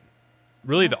investment.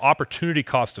 Really, the opportunity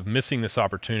cost of missing this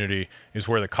opportunity is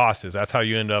where the cost is. That's how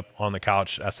you end up on the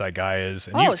couch as that guy is.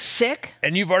 And sick.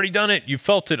 And you've already done it. You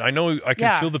felt it. I know I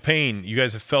can feel the pain. You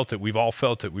guys have felt it. We've all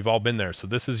felt it. We've all been there. So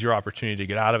this is your opportunity to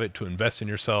get out of it, to invest in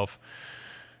yourself.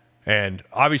 And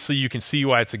obviously you can see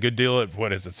why it's a good deal at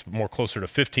it's more closer to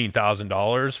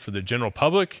 $15,000 for the general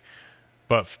public.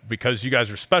 But because you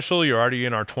guys are special, you're already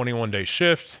in our 21-day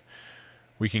shift.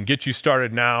 We can get you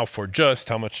started now for just,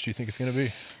 how much do you think it's going to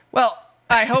be? Well,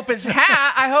 I hope it's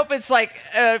half. I hope it's like,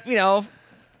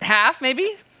 half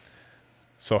maybe.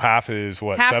 So half is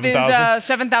what? Half 7,000? is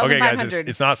 7,500. Okay, guys,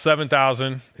 it's not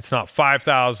 7,000. It's not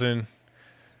 5,000.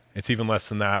 It's even less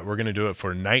than that. We're going to do it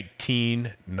for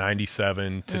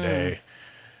 $19.97 today.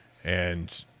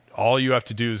 And all you have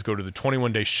to do is go to the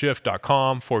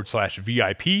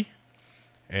 21dayshift.com/VIP.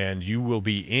 And you will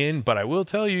be in. But I will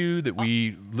tell you that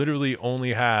we literally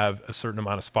only have a certain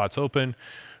amount of spots open.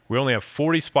 We only have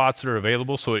 40 spots that are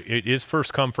available, so it is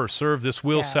first come, first serve. This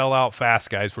will sell out fast,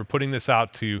 guys. We're putting this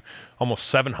out to almost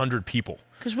 700 people.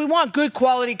 Because we want good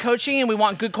quality coaching and we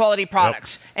want good quality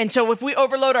products. Yep. And so if we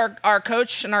overload our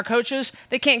coach and our coaches,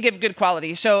 they can't give good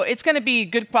quality. So it's going to be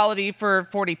good quality for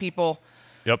 40 people.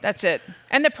 Yep. That's it.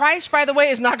 And the price, by the way,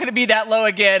 is not going to be that low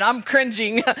again. I'm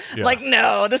cringing. Yeah. Like,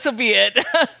 no, this will be it.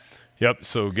 Yep.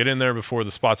 So get in there before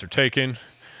the spots are taken.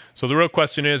 So the real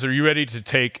question is, are you ready to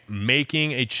take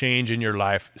making a change in your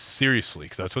life seriously?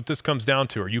 Because that's what this comes down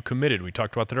to. Are you committed? We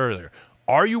talked about that earlier.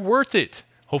 Are you worth it?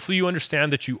 Hopefully you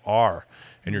understand that you are,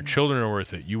 and your children are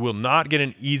worth it. You will not get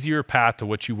an easier path to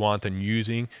what you want than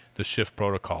using the Shift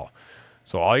protocol.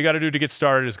 So all you got to do to get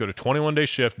started is go to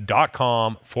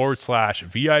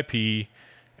 21dayshift.com/VIP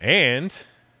and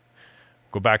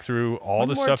go back through all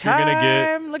the stuff you're going to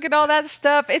get. Look at all that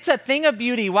stuff. It's a thing of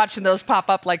beauty watching those pop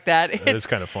up like that. It is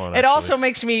kind of fun. It also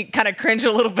makes me kind of cringe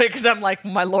a little bit because I'm like,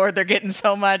 my Lord, they're getting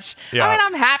so much. Yeah. I mean,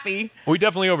 I'm happy. We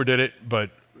definitely overdid it, but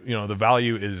the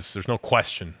value is, there's no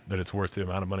question that it's worth the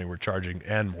amount of money we're charging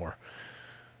and more.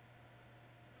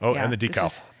 Oh, Yeah, and the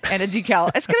decal. And a decal.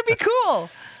 It's going to be cool.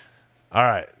 All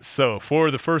right. So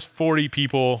for the first 40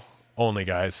 people only,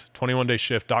 guys,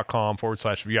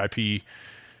 21dayshift.com/VIP.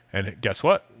 And guess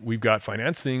what? We've got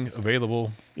financing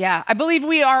available. Yeah, I believe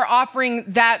we are offering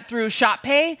that through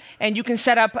ShopPay, and you can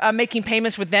set up making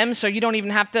payments with them, so you don't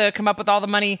even have to come up with all the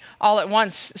money all at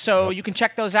once. So you can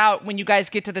check those out when you guys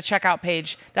get to the checkout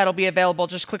page. That'll be available.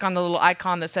 Just click on the little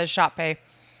icon that says ShopPay.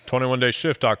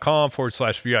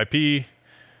 21dayshift.com/VIP.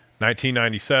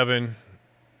 $19.97.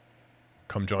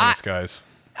 Come join us, guys.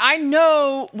 I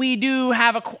know we do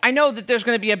have I know that there's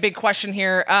going to be a big question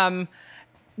here.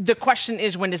 The question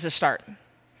is, when does this start?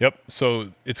 Yep.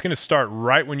 So it's going to start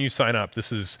right when you sign up.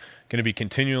 This is going to be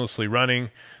continuously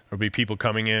running. There'll be people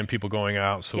coming in, people going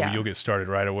out. So you'll get started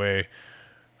right away.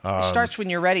 It starts when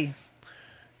you're ready.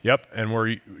 Yep. And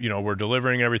we're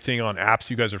delivering everything on apps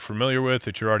you guys are familiar with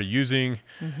that you're already using.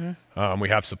 Mm-hmm. We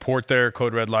have support there,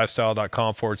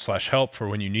 coderedlifestyle.com/help for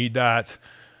when you need that.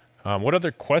 What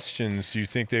other questions do you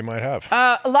think they might have?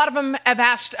 A lot of them have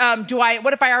asked,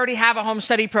 what if I already have a home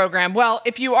study program? Well,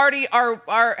 if you already have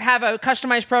a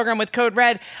customized program with Code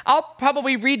Red, I'll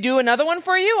probably redo another one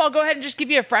for you. I'll go ahead and just give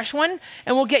you a fresh one,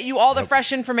 and we'll get you all the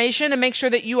fresh information and make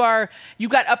sure that you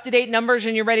got up-to-date numbers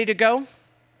and you're ready to go.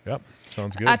 Yep.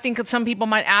 Sounds good. I think that some people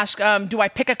might ask, do I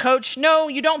pick a coach? No,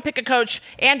 you don't pick a coach.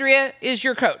 Andrea is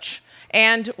your coach,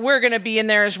 and we're going to be in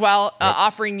there as well,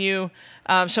 offering you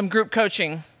some group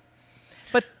coaching.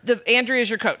 But Andrea is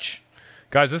your coach.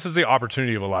 Guys, this is the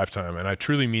opportunity of a lifetime, and I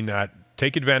truly mean that.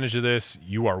 Take advantage of this.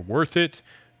 You are worth it.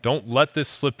 Don't let this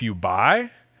slip you by.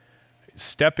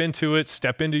 Step into it.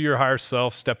 Step into your higher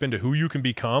self. Step into who you can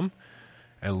become.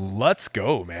 And let's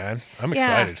go, man. I'm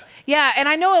excited. Yeah, and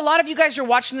I know a lot of you guys are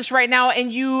watching this right now,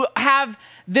 and you have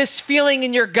this feeling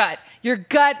in your gut. Your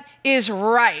gut is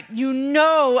right.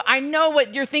 I know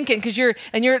what you're thinking, because you're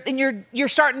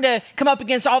starting to come up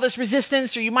against all this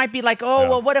resistance, or you might be like,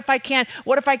 well, what if I can't?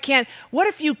 What if I can't? What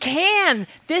if you can?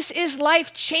 This is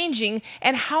life changing,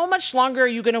 and how much longer are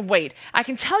you going to wait? I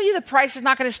can tell you the price is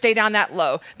not going to stay down that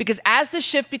low, because as the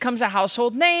Shift becomes a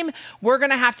household name, we're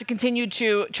going to have to continue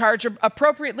to charge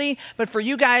appropriately. But for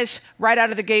you guys, right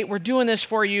out of the gate, we're doing this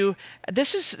for you.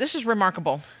 This is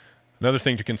remarkable. Another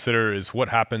thing to consider is what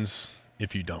happens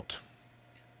if you don't.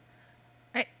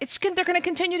 They're going to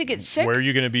continue to get sick. Where are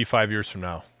you going to be 5 years from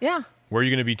now? Yeah. Where are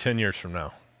you going to be 10 years from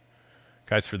now?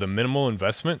 Guys, for the minimal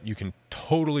investment, you can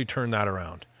totally turn that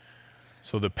around.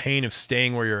 So the pain of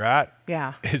staying where you're at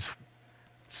is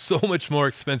so much more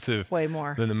expensive way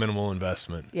more than the minimal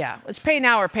investment. Yeah. It's pay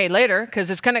now or pay later,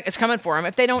 because it's coming for them.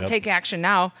 If they don't take action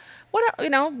now,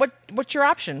 what's your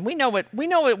option? We know what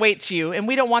waits you, and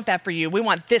we don't want that for you. We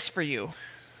want this for you.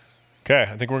 Okay,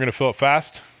 I think we're going to fill it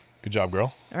fast. Good job,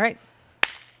 girl. All right.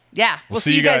 Yeah, we'll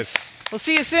see you guys. We'll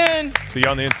see you soon. See you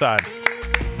on the inside.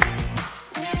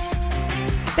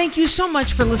 Thank you so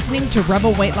much for listening to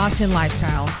Rebel Weight Loss and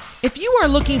Lifestyle. If you are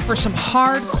looking for some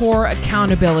hardcore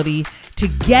accountability to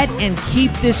get and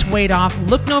keep this weight off,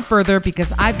 look no further,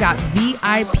 because I've got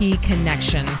VIP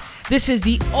Connection. This is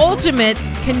the ultimate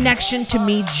connection to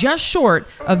me, just short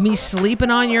of me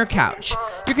sleeping on your couch.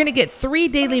 You're going to get 3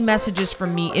 daily messages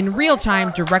from me in real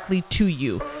time directly to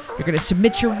you. You're going to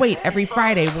submit your weight every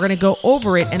Friday. We're going to go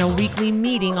over it in a weekly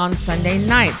meeting on Sunday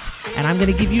nights, and I'm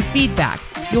going to give you feedback.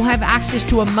 You'll have access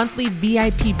to a monthly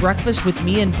VIP breakfast with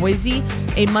me in Boise,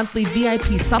 a monthly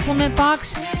VIP supplement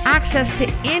box, access to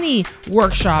any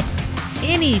workshop,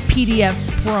 any PDF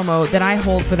promo that I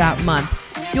hold for that month.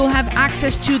 You'll have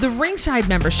access to the Ringside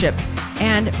membership.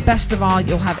 And best of all,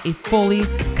 you'll have a fully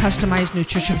customized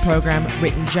nutrition program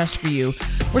written just for you.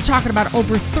 We're talking about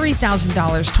over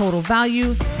 $3,000 total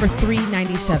value for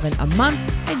 $397 a month,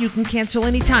 and you can cancel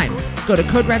anytime. Go to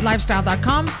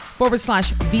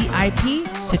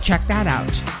coderedlifestyle.com/VIP to check that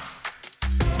out.